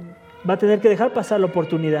dejar pasar la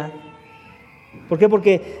oportunidad. ¿Por qué?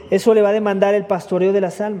 Porque eso le va a demandar el pastoreo de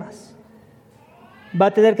las almas. Va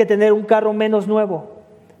a tener que tener un carro menos nuevo,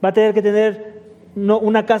 va a tener que tener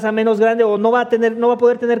una casa menos grande, o no va a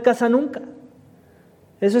poder tener casa nunca.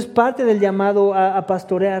 Eso es parte del llamado a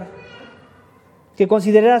pastorear. Que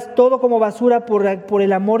consideras todo como basura por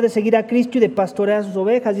el amor de seguir a Cristo y de pastorear a sus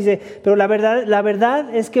ovejas. Dice, pero la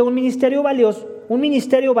verdad es que un ministerio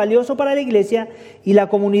valioso para la iglesia y la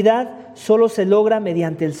comunidad solo se logra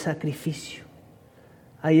mediante el sacrificio.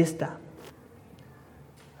 Ahí está.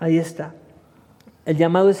 El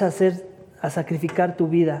llamado es a sacrificar tu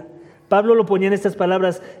vida. Pablo lo ponía en estas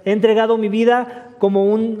palabras: he entregado mi vida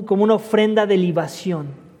como una ofrenda de libación.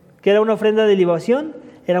 ¿Qué era una ofrenda de libación?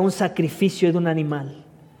 Era un sacrificio de un animal.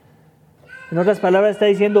 En otras palabras está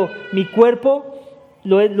diciendo, mi cuerpo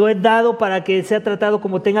lo he dado para que sea tratado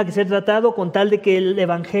como tenga que ser tratado, con tal de que el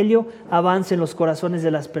evangelio avance en los corazones de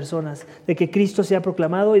las personas, de que Cristo sea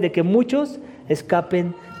proclamado y de que muchos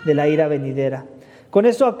escapen de la ira venidera. Con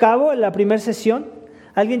esto acabo la primera sesión.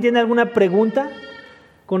 ¿Alguien tiene alguna pregunta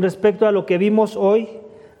con respecto a lo que vimos hoy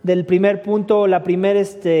del primer punto, el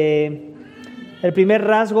primer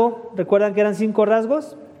rasgo? ¿Recuerdan que eran 5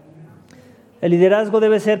 rasgos? El liderazgo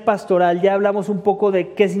debe ser pastoral. Ya hablamos un poco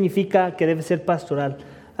de qué significa que debe ser pastoral.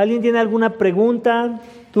 ¿Alguien tiene alguna pregunta,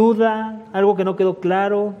 duda, algo que no quedó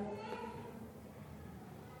claro?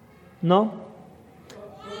 ¿No?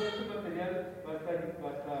 Todo este material va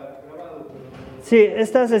a estar grabado. Sí,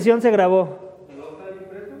 esta sesión se grabó. ¿Pero va a estar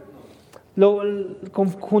impreso? No.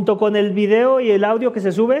 Junto con el video y el audio que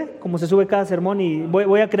se sube, como se sube cada sermón, y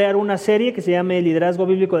voy a crear una serie que se llame Liderazgo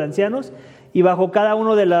Bíblico de Ancianos, y bajo cada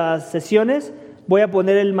una de las sesiones voy a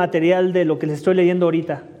poner el material de lo que les estoy leyendo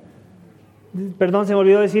ahorita. Perdón, se me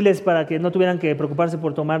olvidó decirles para que no tuvieran que preocuparse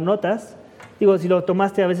por tomar notas. Digo, si lo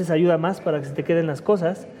tomaste a veces ayuda más para que se te queden las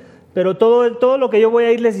cosas, pero todo lo que yo voy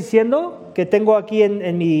a irles diciendo, que tengo aquí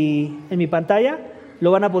en mi pantalla,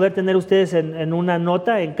 lo van a poder tener ustedes en una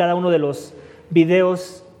nota en cada uno de los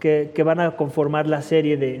videos que van a conformar la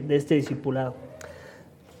serie de este discipulado.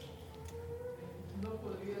 ¿No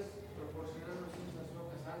podrías proporcionarnos esas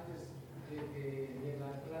notas antes de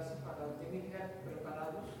la clase para tener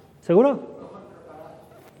preparados? ¿Seguro?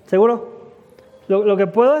 ¿Seguro? Lo que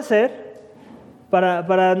puedo hacer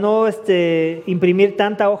para no imprimir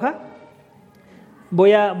tanta hoja,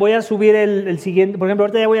 voy a subir el siguiente. Por ejemplo,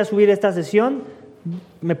 ahorita ya voy a subir esta sesión,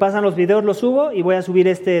 me pasan los videos, los subo y voy a subir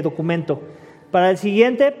este documento. Para el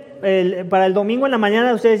siguiente, para el domingo en la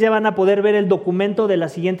mañana, ustedes ya van a poder ver el documento de la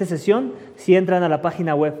siguiente sesión si entran a la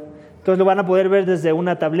página web. Entonces lo van a poder ver desde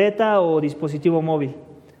una tableta o dispositivo móvil.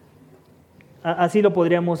 Así lo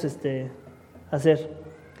podríamos hacer.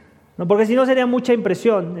 No, porque si no sería mucha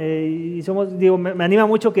impresión. Me anima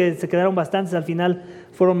mucho que se quedaron bastantes. Al final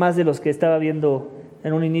fueron más de los que estaba viendo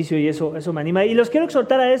en un inicio y eso me anima. Y los quiero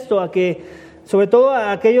exhortar a esto, a que, sobre todo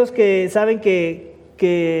a aquellos que saben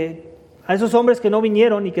que a esos hombres que no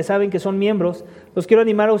vinieron y que saben que son miembros, los quiero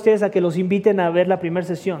animar a ustedes a que los inviten a ver la primera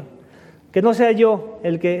sesión. Que no sea yo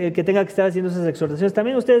el que tenga que estar haciendo esas exhortaciones.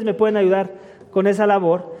 También ustedes me pueden ayudar con esa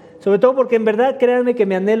labor, sobre todo porque en verdad créanme que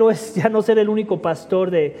mi anhelo es ya no ser el único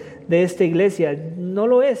pastor de esta iglesia. No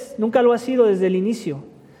lo es, nunca lo ha sido desde el inicio.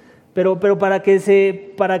 Pero para que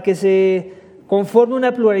se conforme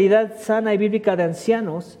una pluralidad sana y bíblica de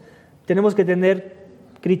ancianos, tenemos que tener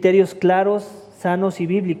criterios claros, sanos y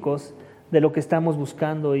bíblicos de lo que estamos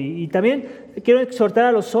buscando. Y también quiero exhortar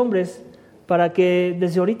a los hombres para que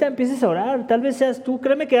desde ahorita empieces a orar. Tal vez seas tú.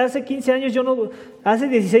 Créeme que hace 15 años hace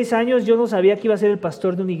 16 años yo no sabía que iba a ser el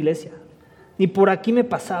pastor de una iglesia. Ni por aquí me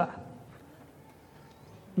pasaba.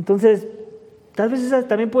 Entonces, tal vez esa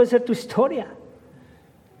también puede ser tu historia.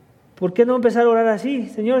 ¿Por qué no empezar a orar así?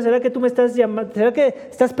 Señor, ¿será que tú me estás llamando? ¿Será que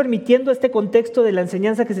estás permitiendo este contexto de la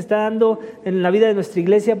enseñanza que se está dando en la vida de nuestra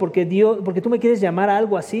iglesia porque tú me quieres llamar a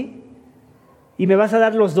algo así? Y me vas a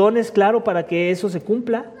dar los dones, claro, para que eso se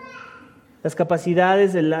cumpla. Las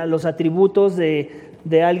capacidades, los atributos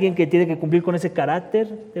de alguien que tiene que cumplir con ese carácter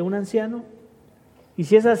de un anciano. Y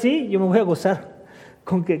si es así, yo me voy a gozar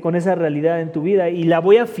con esa realidad en tu vida y la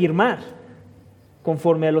voy a afirmar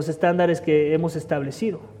conforme a los estándares que hemos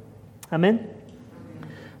establecido. Amén.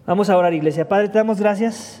 Vamos a orar, iglesia. Padre, te damos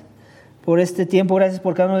gracias por este tiempo, gracias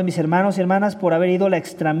por cada uno de mis hermanos y hermanas, por haber ido la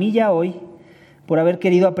extramilla hoy, por haber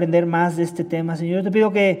querido aprender más de este tema. Señor, yo te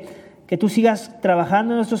pido que tú sigas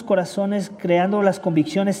trabajando en nuestros corazones, creando las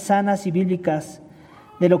convicciones sanas y bíblicas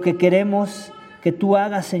de lo que queremos que tú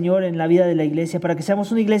hagas, Señor, en la vida de la iglesia, para que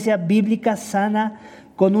seamos una iglesia bíblica, sana,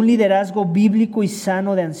 con un liderazgo bíblico y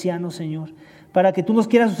sano de ancianos, Señor, para que tú nos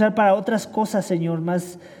quieras usar para otras cosas, Señor,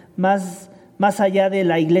 más allá de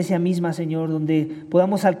la iglesia misma, Señor, donde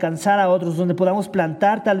podamos alcanzar a otros, donde podamos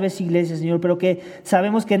plantar tal vez iglesias, Señor, pero que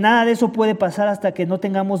sabemos que nada de eso puede pasar hasta que no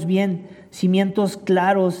tengamos bien cimientos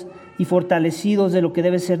claros y fortalecidos de lo que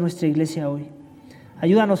debe ser nuestra iglesia hoy.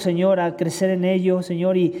 Ayúdanos, Señor, a crecer en ello,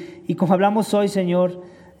 Señor, y como hablamos hoy, Señor,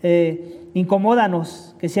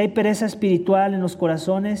 incomódanos, que si hay pereza espiritual en los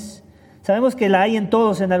corazones, sabemos que la hay en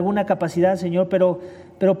todos en alguna capacidad, Señor, pero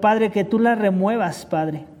Padre, que tú la remuevas,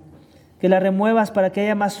 Padre, que la remuevas para que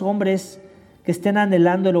haya más hombres que estén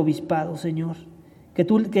anhelando el obispado, Señor,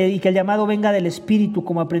 y que el llamado venga del Espíritu,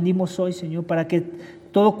 como aprendimos hoy, Señor, para que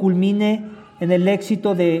todo culmine en el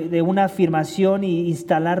éxito de una afirmación y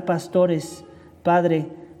instalar pastores, Padre,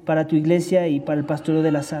 para tu iglesia y para el pastoreo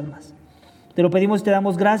de las almas. Te lo pedimos y te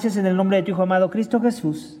damos gracias en el nombre de tu Hijo amado Cristo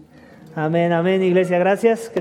Jesús. Amén, amén, iglesia, gracias.